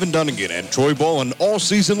 Join Kevin Dunnigan and Troy Bolin all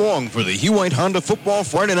season long for the Hugh White Honda Football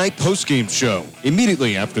Friday Night Postgame Show.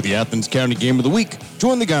 Immediately after the Athens County Game of the Week,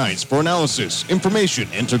 join the guys for analysis, information,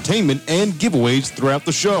 entertainment, and giveaways throughout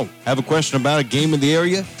the show. Have a question about a game in the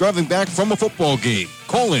area? Driving back from a football game?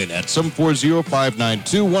 Call in at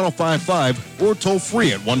 740-592-1055 or toll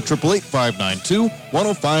free at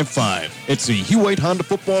 1-888-592-1055. It's the Hugh White Honda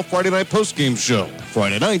Football Friday Night Postgame Show.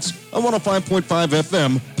 Friday nights on 105.5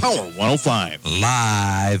 FM, Power 105.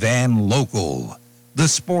 Live and local. The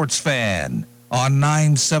Sports Fan on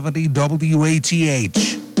 970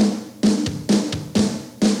 WATH.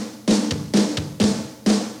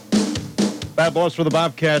 Bad loss for the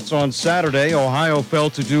Bobcats on Saturday. Ohio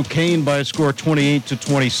fell to Duquesne by a score of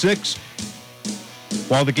 28-26.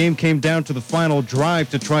 While the game came down to the final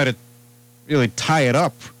drive to try to really tie it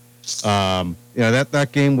up, that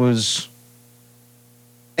game was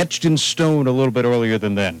etched in stone a little bit earlier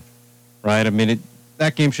than then, right? I mean,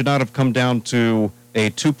 that game should not have come down to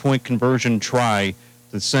a 2-point conversion try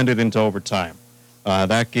to send it into overtime.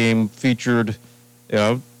 That game featured,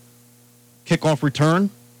 kickoff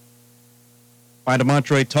return by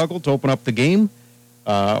DeMontre Tuggle to open up the game.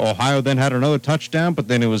 Ohio then had another touchdown, but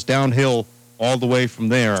then it was downhill all the way from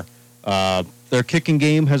there. Their kicking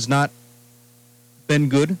game has not been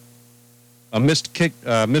good. A missed kick,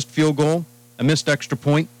 missed field goal, a missed extra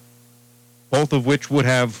point, both of which would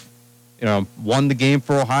have, won the game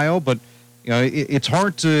for Ohio. But it's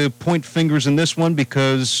hard to point fingers in this one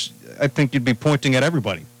because I think you'd be pointing at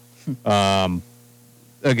everybody.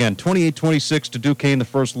 Again, 28-26 to Duquesne, the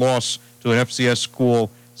first loss to an FCS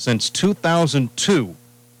school since 2002.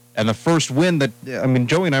 And the first win that,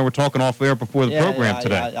 Joey and I were talking off air before the program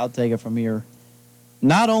today. I'll take it from here.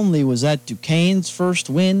 Not only was that Duquesne's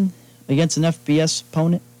first win against an FBS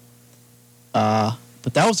opponent, but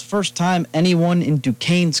that was the first time anyone in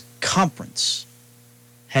Duquesne's conference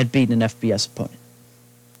had beaten an FBS opponent.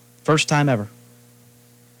 First time ever.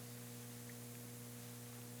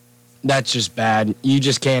 That's just bad. You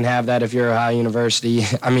just can't have that if you're Ohio University.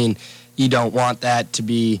 You don't want that to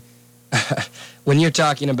be when you're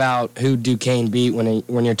talking about who Duquesne beat,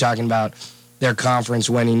 when you're talking about their conference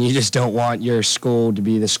winning, you just don't want your school to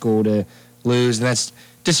be the school to lose. And that's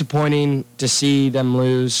disappointing to see them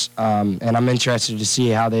lose. And I'm interested to see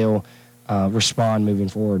how they'll respond moving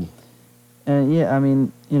forward. And yeah, I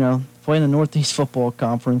mean, playing the Northeast Football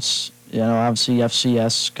Conference, obviously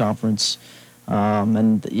FCS conference,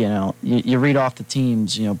 and you read off the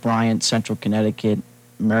teams, Bryant, Central Connecticut,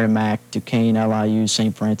 Merrimack, Duquesne, LIU,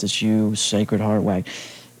 St. Francis U, Sacred Heart, WAG.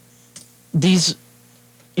 These,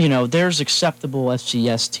 there's acceptable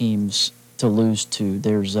FCS teams to lose to.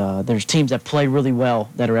 There's teams that play really well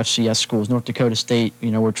that are FCS schools. North Dakota State,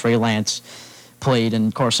 where Trey Lance played,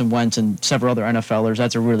 and Carson Wentz and several other NFLers.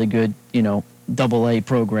 That's a really good, AA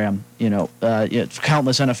program.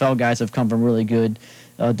 Countless NFL guys have come from really good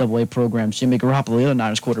AA programs. Jimmy Garoppolo, the other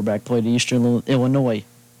Niners quarterback, played at Eastern Illinois.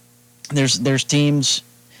 There's teams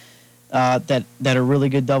that are really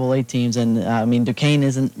good AA teams, and Duquesne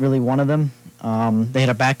isn't really one of them. They had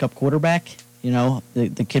a backup quarterback.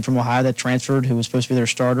 The kid from Ohio that transferred, who was supposed to be their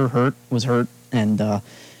starter, was hurt, and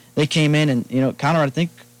they came in, and Connor, I think,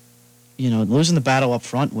 losing the battle up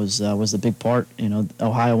front was the big part.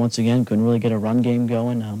 Ohio once again couldn't really get a run game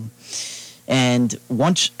going. And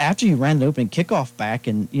after you ran the opening kickoff back,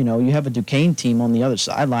 and you have a Duquesne team on the other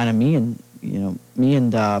sideline, and me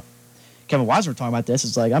and Kevin Wise were talking about this.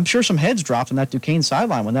 It's like I'm sure some heads dropped on that Duquesne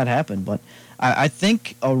sideline when that happened, but I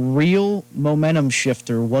think a real momentum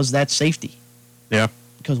shifter was that safety. Yeah.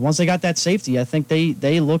 Because once they got that safety, I think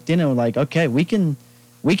they looked in and were like, okay, we can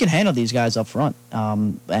handle these guys up front.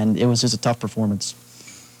 And it was just a tough performance.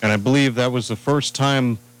 And I believe that was the first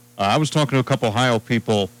time I was talking to a couple Ohio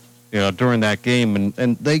people during that game,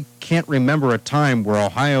 and they can't remember a time where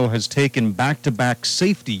Ohio has taken back-to-back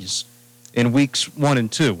safeties in weeks 1 and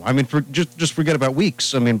 2. I mean, just forget about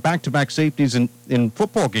weeks. I mean, back-to-back safeties in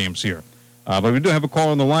football games here. But we do have a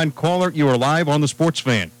caller on the line. Caller, you are live on the Sports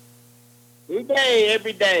Fan. Who day,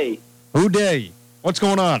 every day. Who day? What's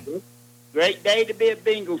going on? Great day to be a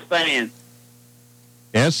Bengals fan.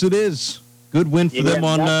 Yes, it is. Good win for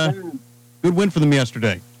them good win for them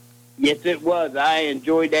yesterday. Yes, it was. I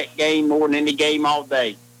enjoyed that game more than any game all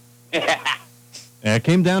day. It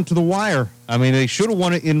came down to the wire. I mean, they should have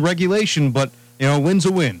won it in regulation, but, a win's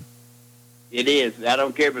a win. It is. I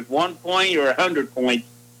don't care if it's 1 point or 100 points.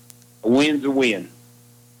 A win's a win.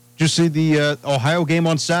 Did you see the Ohio game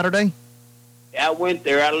on Saturday? I went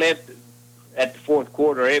there. I left at the fourth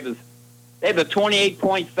quarter. They was a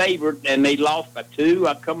 28-point favorite, and they lost by 2.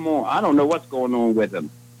 Come on. I don't know what's going on with them.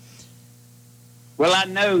 Well, I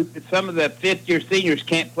know that some of the fifth-year seniors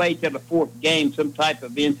can't play till the fourth game, some type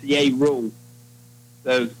of NCAA rule.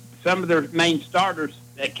 So some of their main starters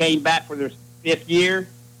that came back for their fifth year,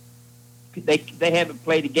 they haven't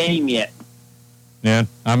played a game yet. Yeah,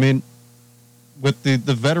 I mean, with the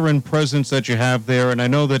veteran presence that you have there, and I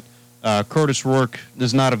know that Curtis Rourke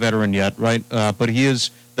is not a veteran yet, right? But he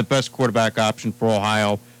is the best quarterback option for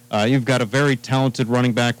Ohio. You've got a very talented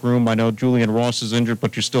running back room. I know Julian Ross is injured,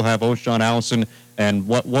 but you still have O'Shawn Allison and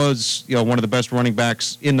what was one of the best running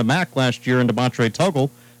backs in the MAC last year in DeMontre Tuggle.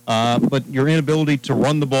 But your inability to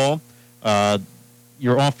run the ball,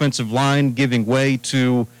 your offensive line giving way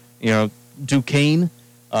to Duquesne.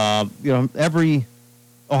 Ohio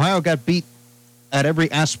got beat at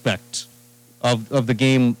every aspect of the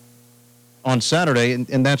game on Saturday,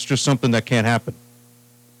 and that's just something that can't happen.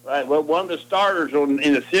 Right. Well, one of the starters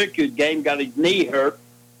in the Syracuse game got his knee hurt.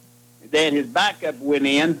 Then his backup went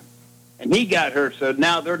in, and he got hurt. So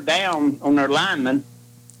now they're down on their linemen.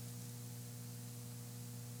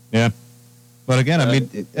 Yeah. But again, I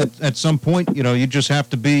mean, at some point, you just have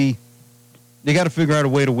to you got to figure out a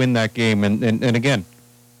way to win that game. And again,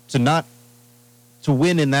 to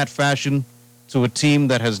win in that fashion to a team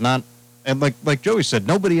that has not, and like Joey said,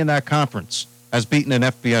 nobody in that conference has beaten an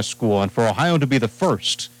FBS school. And for Ohio to be the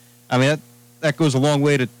first, I mean, that goes a long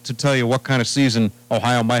way to tell you what kind of season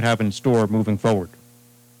Ohio might have in store moving forward.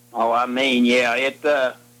 Oh, I mean, yeah,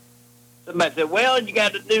 somebody said, well, you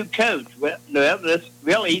got a new coach. Well,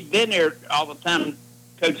 he's been there all the time.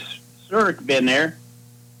 Coach Surik's been there.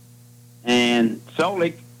 And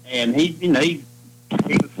Solik, and he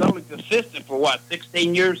was Solik's assistant for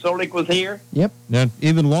 16 years Solik was here? Yep. And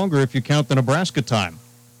even longer if you count the Nebraska time.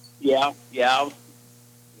 Yeah,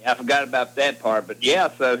 I forgot about that part. But,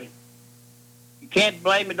 so you can't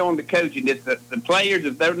blame it on the coaching. It's the players,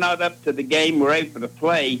 if they're not up to the game we're able to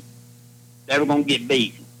play, they're going to get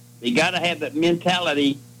beat. You got to have that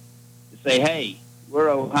mentality to say, hey, we're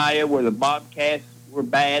Ohio, we're the Bobcats, we're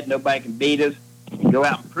bad, nobody can beat us, and go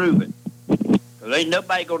out and prove it. Because ain't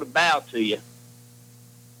nobody going to bow to you.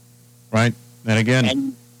 Right. And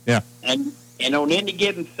again, And on any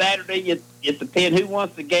given Saturday, it depends who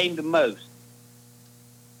wants the game the most.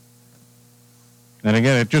 And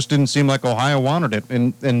again, it just didn't seem like Ohio wanted it.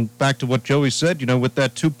 And back to what Joey said, with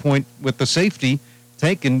that 2 point, with the safety,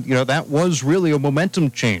 taken, that was really a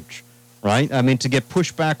momentum change, right? I mean, to get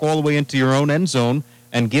pushed back all the way into your own end zone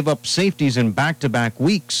and give up safeties in back-to-back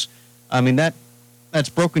weeks, I mean, that's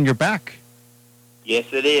broken your back. Yes,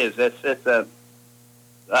 it is.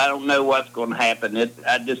 I don't know what's going to happen.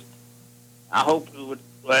 I hope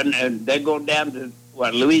when they're going down to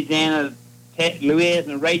Louisiana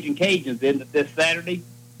Raging Cajuns in this Saturday.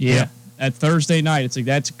 Yeah, at Thursday night.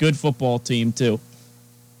 That's a good football team too.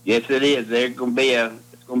 Yes, it is. It's going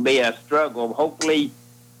to be a struggle. Hopefully,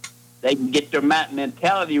 they can get their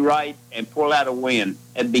mentality right and pull out a win.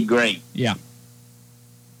 That'd be great. Yeah.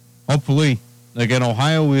 Hopefully. Again,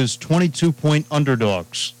 Ohio is 22-point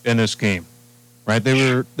underdogs in this game, right?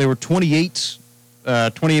 They were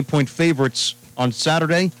 28-point favorites on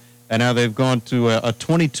Saturday, and now they've gone to a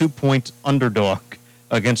 22-point underdog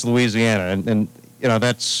against Louisiana, and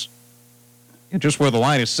that's just where the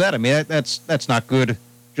line is set. I mean, that's not good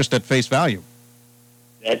just at face value.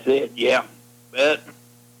 That's it, yeah. But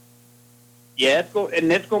yeah, it's going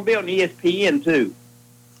to be on ESPN too.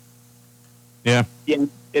 Yeah. Yeah.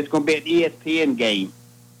 It's going to be an ESPN game.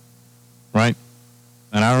 Right.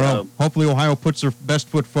 And I don't know. Hopefully Ohio puts their best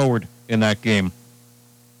foot forward in that game.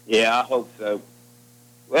 Yeah, I hope so.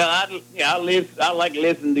 Well, I like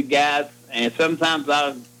listening to guys, and sometimes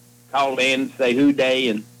I'll call in and say who day,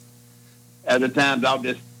 and other times I'll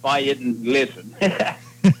just fight it and listen.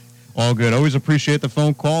 All good. Always appreciate the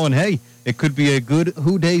phone call, and hey, it could be a good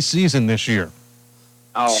who day season this year.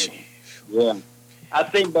 Oh, yeah. I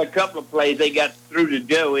seen by a couple of plays they got through to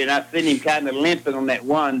Joey, and I seen him kind of limping on that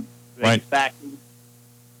one. Right. Sacked him.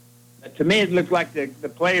 To me, it looked like the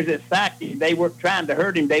players that sacked him, they weren't trying to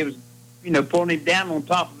hurt him. They was, pulling him down on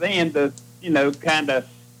top of them to, kind of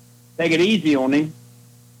take it easy on him.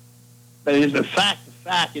 But it's a sack to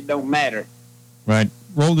sack. It don't matter. Right.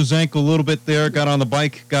 Rolled his ankle a little bit there, got on the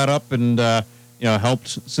bike, got up, and, helped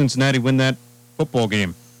Cincinnati win that football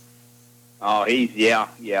game. Oh, yeah.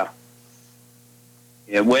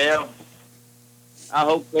 Yeah, well, I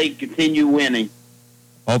hope they continue winning.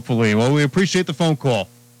 Hopefully. Well, we appreciate the phone call.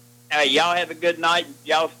 Hey, y'all have a good night.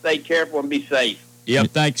 Y'all stay careful and be safe. Yep,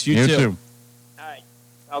 thanks. You too. All right.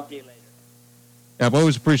 Talk to you later. Yeah, I've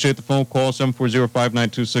always appreciate the phone call,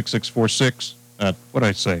 740-592-6646. What did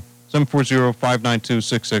I say?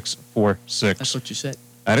 740-592-6646. That's what you said.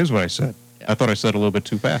 That is what I said. Yeah. I thought I said a little bit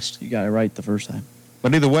too fast. You got it right the first time.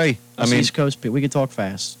 But either way, I mean, East Coast, we can talk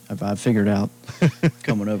fast. I've figured out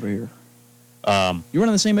coming over here. You run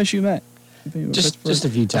on the same issue, Matt? Just a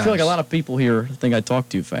few times. I feel like a lot of people here think I talk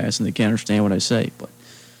too fast and they can't understand what I say. But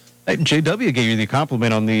hey, JW gave you the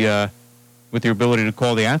compliment on the with your ability to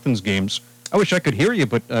call the Athens games. I wish I could hear you,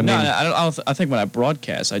 but I mean, I think when I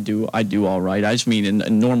broadcast, I do all right. I just mean in a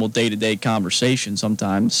normal day-to-day conversation,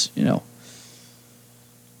 sometimes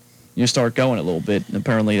you start going a little bit, and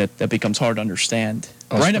apparently that becomes hard to understand.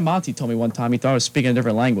 Brandon Monty told me one time he thought I was speaking a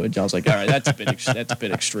different language. I was like, all right, that's a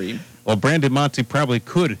bit extreme. Well, Brandon Monty probably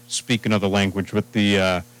could speak another language with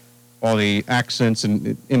the all the accents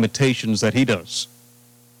and imitations that he does.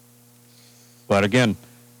 But again,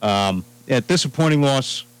 disappointing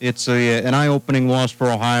loss. It's an eye-opening loss for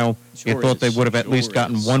Ohio. Sure you thought they would have at least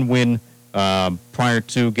gotten one win prior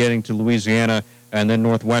to getting to Louisiana and then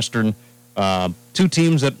Northwestern. Two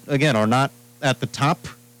teams that, again, are not at the top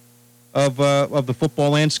of the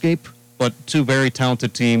football landscape, but two very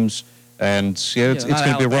talented teams, and it's going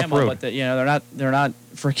to be a rough road. But they're not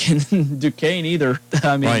freaking Duquesne either.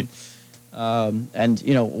 I mean, right. And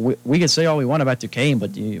we can say all we want about Duquesne,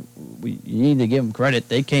 but you need to give them credit.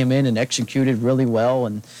 They came in and executed really well,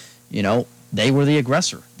 and they were the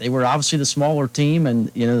aggressor. They were obviously the smaller team and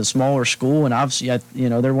the smaller school, and obviously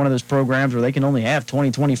they're one of those programs where they can only have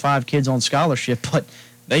 20, 25 kids on scholarship, but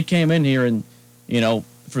they came in here and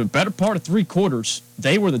for the better part of 3 quarters,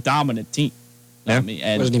 they were the dominant team. Yeah. I mean,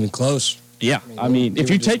 It wasn't even close. Yeah, I mean if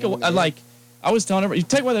you take I was telling everybody, you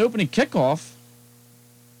take away that opening kickoff,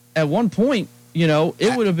 at one point,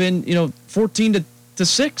 it would have been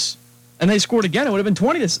 14-6, and they scored again. It would have been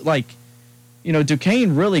 20 to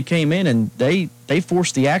Duquesne really came in and they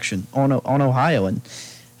forced the action on Ohio, and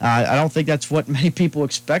I don't think that's what many people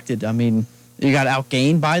expected. I mean, you got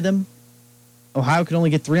outgained by them. Ohio could only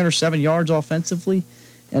get 307 yards offensively,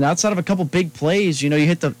 and outside of a couple big plays, you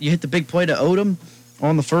hit the big play to Odom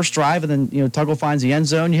on the first drive, and then Tuggle finds the end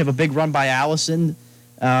zone. You have a big run by Allison,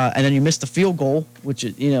 and then you missed the field goal, which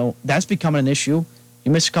that's becoming an issue.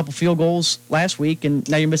 You missed a couple field goals last week, and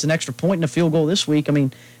now you miss an extra point in a field goal this week. I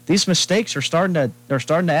mean, these mistakes are starting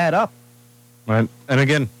to add up. Right, and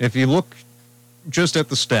again, if you look just at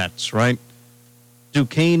the stats, right?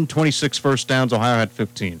 Duquesne 26 first downs, Ohio had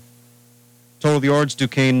 15. Total yards,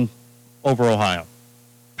 Duquesne over Ohio.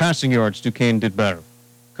 Passing yards, Duquesne did better.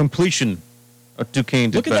 Completion, Duquesne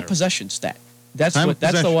did better. Look at that possession stat. That's Time of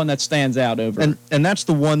that's the possession. one that stands out over. And that's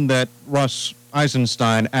the one that Russ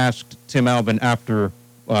Eisenstein asked Tim Albin after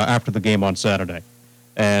the game on Saturday.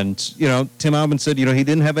 And, Tim Albin said, he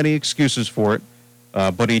didn't have any excuses for it.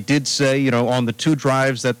 But he did say, on the 2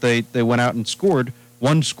 drives that they went out and scored,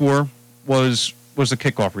 one score was a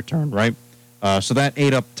kickoff return, right? So that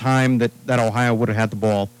ate up time that Ohio would have had the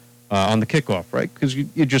ball on the kickoff, right? Because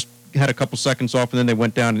you just had a couple seconds off, and then they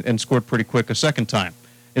went down and scored pretty quick a second time.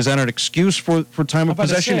 Is that an excuse for time of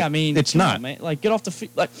possession? It's not. On, man. Like, get off the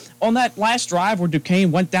field. Like, on that last drive where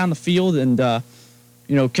Duquesne went down the field and,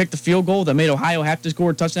 kicked the field goal that made Ohio have to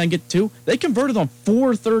score a touchdown and get 2, they converted on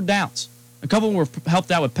 4 third downs. A couple of them were helped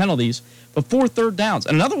out with penalties, but 4 third downs.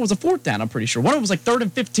 And another one was a 4th down, I'm pretty sure. One of them was like 3rd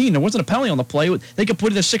and 15. There wasn't a penalty on the play. They could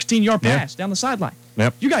put it a 16-yard pass down the sideline.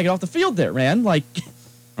 Yep. You got to get off the field there, man. Like,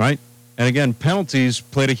 right. And again, penalties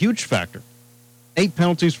played a huge factor. 8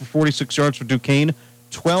 penalties for 46 yards for Duquesne,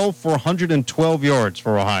 12 for 112 yards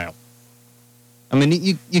for Ohio. I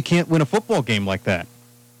mean, you can't win a football game like that.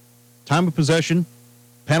 Time of possession,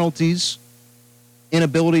 penalties,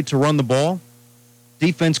 inability to run the ball,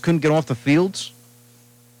 defense couldn't get off the fields.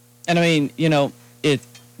 And I mean,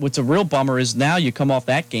 what's a real bummer is now you come off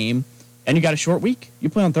that game and you got a short week. You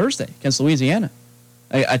play on Thursday against Louisiana,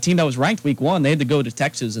 a team that was ranked week 1. They had to go to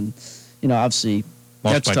Texas and, obviously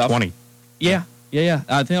Lost that's by tough. 20. Yeah.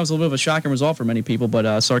 I think that was a little bit of a shocking result for many people, but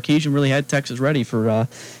Sarkisian really had Texas ready for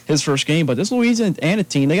his first game. But this Louisiana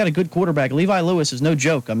team, they got a good quarterback. Levi Lewis is no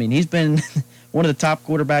joke. I mean, he's been one of the top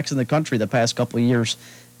quarterbacks in the country the past couple of years.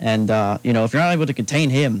 And, if you're not able to contain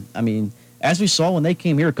him, I mean, as we saw when they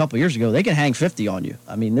came here a couple of years ago, they can hang 50 on you.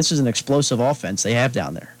 I mean, this is an explosive offense they have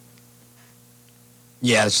down there.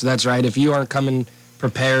 Yes, that's right. If you aren't coming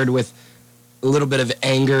prepared with a little bit of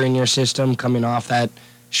anger in your system coming off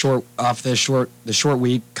the short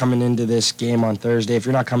week coming into this game on Thursday, if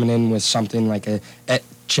you're not coming in with something like a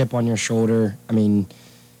chip on your shoulder, I mean,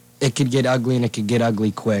 it could get ugly, and it could get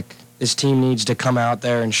ugly quick. This team needs to come out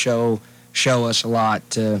there and show us a lot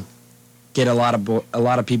to get a lot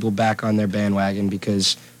of people back on their bandwagon,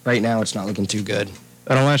 because right now it's not looking too good.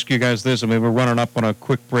 And I'll ask you guys this. I mean, we're running up on a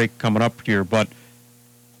quick break coming up here, but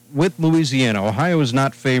with Louisiana, Ohio is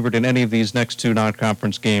not favored in any of these next 2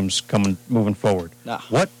 non-conference games moving forward. Nah.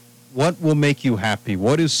 What will make you happy?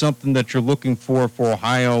 What is something that you're looking for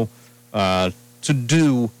Ohio to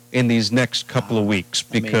do in these next couple of weeks?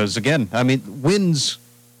 Because, wins,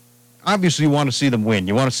 obviously you want to see them win.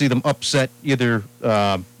 You want to see them upset either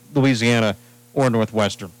Louisiana or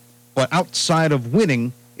Northwestern. But outside of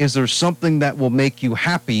winning, is there something that will make you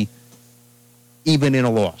happy even in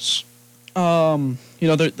a loss?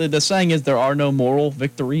 The saying is there are no moral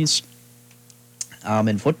victories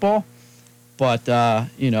in football. But,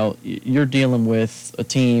 you're dealing with a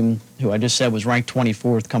team who I just said was ranked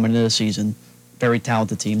 24th coming into the season. Very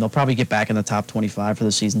talented team. They'll probably get back in the top 25 for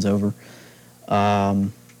the season's over.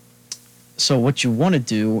 So what you want to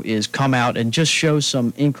do is come out and just show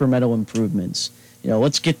some incremental improvements.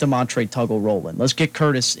 Let's get DeMontre Tuggle rolling. Let's get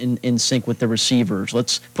Curtis in sync with the receivers.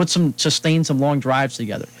 Let's sustain some long drives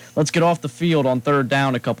together. Let's get off the field on 3rd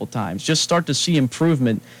down a couple times. Just start to see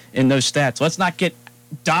improvement in those stats. Let's not get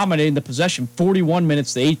dominating the possession 41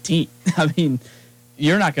 minutes to 18. I mean,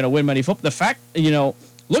 you're not going to win many football. The fact,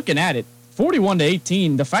 looking at it, 41 to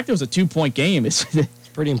 18, the fact it was a 2-point game is It's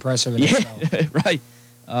pretty impressive in itself. Right.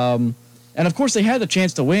 And, of course, they had the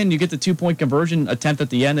chance to win. You get the 2-point conversion attempt at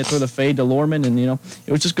the end. They throw the fade to Lorman, and,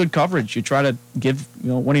 it was just good coverage. You try to give,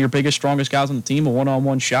 one of your biggest, strongest guys on the team a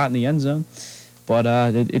one-on-one shot in the end zone. But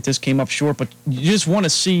it just came up short. But you just want to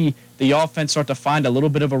see the offense start to find a little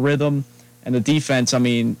bit of a rhythm. And the defense, I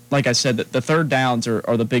mean, like I said, the 3rd downs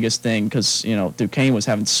are the biggest thing because, Duquesne was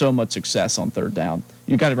having so much success on 3rd down.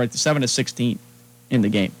 You got it right, 7 to 16 in the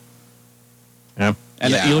game. Yeah.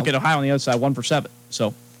 And you look at Ohio on the other side, 1 for 7.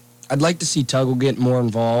 So I'd like to see Tuggle get more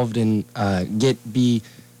involved and be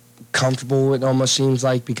comfortable, it almost seems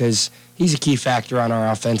like, because he's a key factor on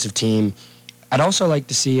our offensive team. I'd also like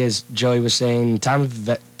to see, as Joey was saying, time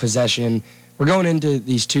of possession. We're going into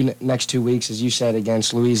these next 2 weeks, as you said,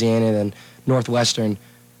 against Louisiana and Northwestern.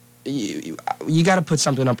 You got to put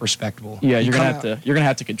something up respectable. Yeah, you're gonna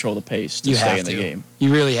have to control the pace to stay in the game.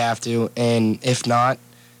 You really have to, and if not,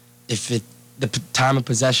 the time of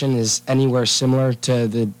possession is anywhere similar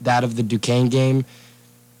to that of the Duquesne game,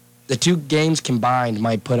 the 2 games combined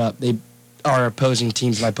might put up our opposing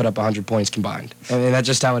teams might put up 100 points combined. I mean, that's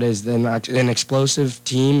just how it is. Then an explosive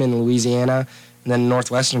team in Louisiana and then a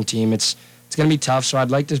Northwestern team, it's going to be tough. So I'd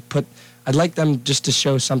like to put I'd like them just to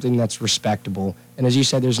show something that's respectable. And as you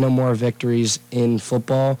said, there's no more victories in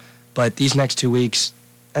football, but these next 2 weeks,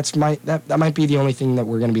 that might be the only thing that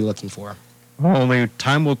we're going to be looking for. Well, only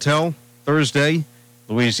time will tell. Thursday,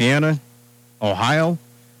 Louisiana, Ohio.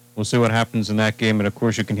 We'll see what happens in that game. And, of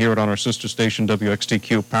course, you can hear it on our sister station,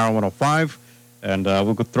 WXTQ Power 105. And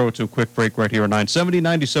we'll go throw it to a quick break right here on 970,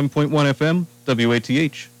 97.1 FM,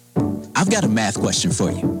 WATH. I've got a math question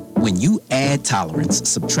for you. When you add tolerance,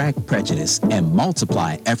 subtract prejudice, and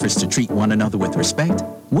multiply efforts to treat one another with respect,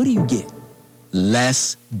 what do you get?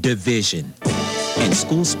 Less division. And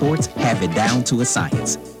school sports have it down to a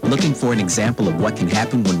science. Looking for an example of what can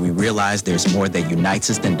happen when we realize there's more that unites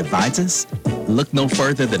us than divides us? Look no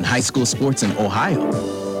further than high school sports in Ohio.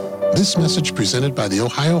 This message presented by the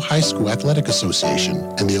Ohio High School Athletic Association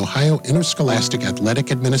and the Ohio Interscholastic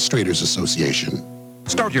Athletic Administrators Association.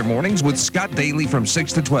 Start your mornings with Scott Daly from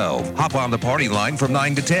 6 to 12. Hop on the party line from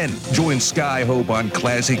 9 to 10. Join Sky Hope on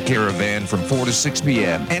Classic Caravan from 4 to 6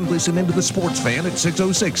 p.m. And listen into the Sports Fan at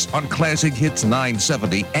 6:06 on Classic Hits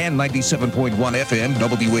 970 and 97.1 FM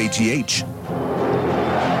WATH.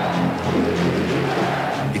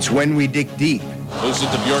 It's when we dig deep. Moves it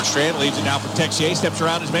to Bjorkstrand, leaves it now for Texier, steps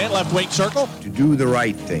around his man, left wing circle. To do the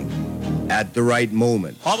right thing at the right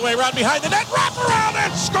moment. All the way around behind the net, wrap around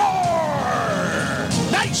and score!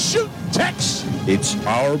 Nice shoot, Tex! It's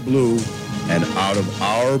our blue, and out of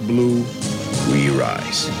our blue, we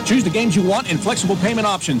rise. Choose the games you want in flexible payment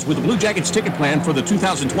options with the Blue Jackets ticket plan for the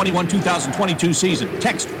 2021-2022 season.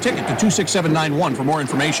 Text ticket to 26791 for more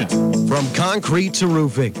information. From concrete to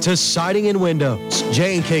roofing to siding and windows,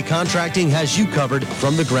 J&K Contracting has you covered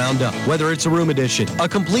from the ground up. Whether it's a room addition, a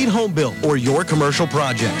complete home build, or your commercial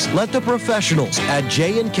projects, let the professionals at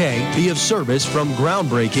J&K be of service from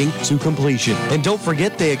groundbreaking to completion. And don't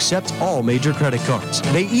forget they accept all major credit cards.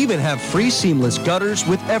 They even have free seamless gutters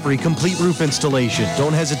with every complete roof installation.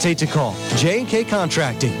 Don't hesitate to call J&K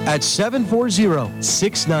Contracting at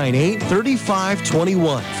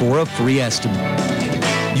 740-698-3521 for a free estimate.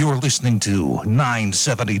 You're listening to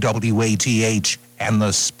 970 WATH and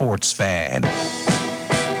the Sports Fan.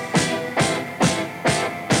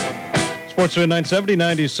 Sports Fan 970,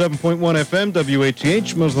 97.1 FM,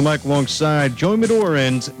 WATH. Mows the mic alongside Joey Medor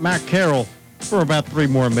and Matt Carroll for about 3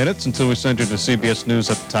 more minutes until we send you to CBS News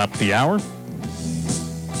at the top of the hour.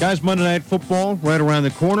 Guys, Monday Night Football right around the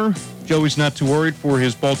corner. Joey's not too worried for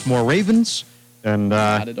his Baltimore Ravens, and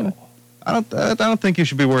Not at all. I don't think you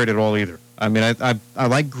should be worried at all either. I mean, I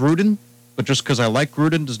like Gruden, but just because I like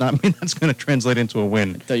Gruden does not mean that's going to translate into a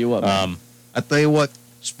win. Tell you what, I tell you what,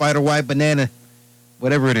 Spider White Banana,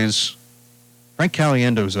 whatever it is, Frank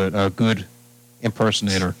Caliendo's a good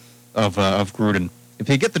impersonator of Gruden. If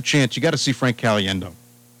you get the chance, you got to see Frank Caliendo.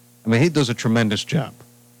 I mean, he does a tremendous job.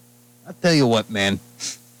 I tell you what, man.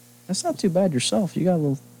 That's not too bad yourself. You got a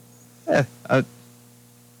little...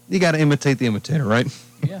 You got to imitate the imitator, right?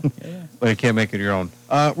 Yeah. But you can't make it your own.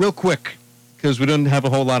 Real quick, because we didn't have a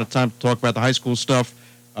whole lot of time to talk about the high school stuff.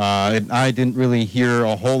 I didn't really hear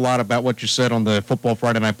a whole lot about what you said on the Football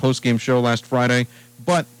Friday Night postgame show last Friday.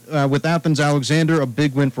 But with Athens-Alexander, a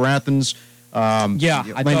big win for Athens. I thought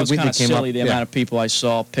it was kind of silly the amount of people I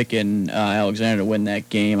saw picking Alexander to win that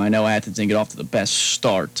game. I know Athens didn't get off to the best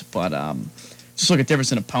start, but just look at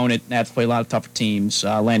difference in opponent. They have to play a lot of tougher teams.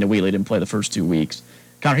 Landon Wheatley didn't play the first 2 weeks.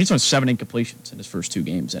 Connor, he's on 7 incompletions in his first 2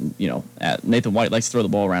 games, and Nathan White likes to throw the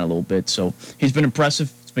ball around a little bit, so he's been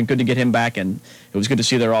impressive. It's been good to get him back, and it was good to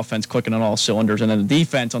see their offense clicking on all cylinders. And then the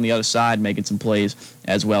defense on the other side making some plays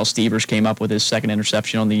as well. Stevers came up with his 2nd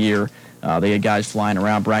interception on the year. They had guys flying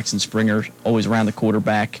around. Braxton Springer always around the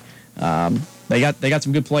quarterback. They got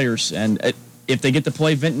some good players, and if they get to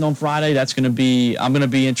play Vinton on Friday, I'm going to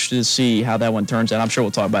be interested to see how that one turns out. I'm sure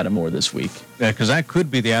we'll talk about it more this week. Yeah, because that could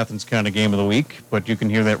be the Athens County game of the week, but you can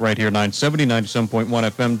hear that right here, 970, 97.1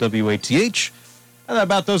 FM, WATH. And that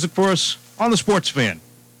about does it for us on the Sports Fan,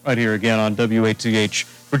 right here again on WATH.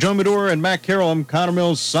 For Joe Medor and Matt Carroll, I'm Connor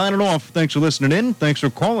Mills signing off. Thanks for listening in. Thanks for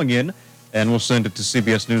calling in. And we'll send it to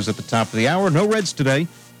CBS News at the top of the hour. No Reds today,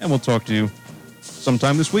 and we'll talk to you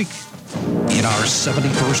sometime this week. In our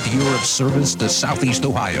 71st year of service to Southeast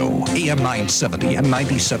Ohio, AM 970 and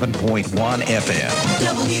 97.1 FM.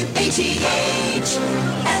 WATH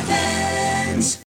Athens.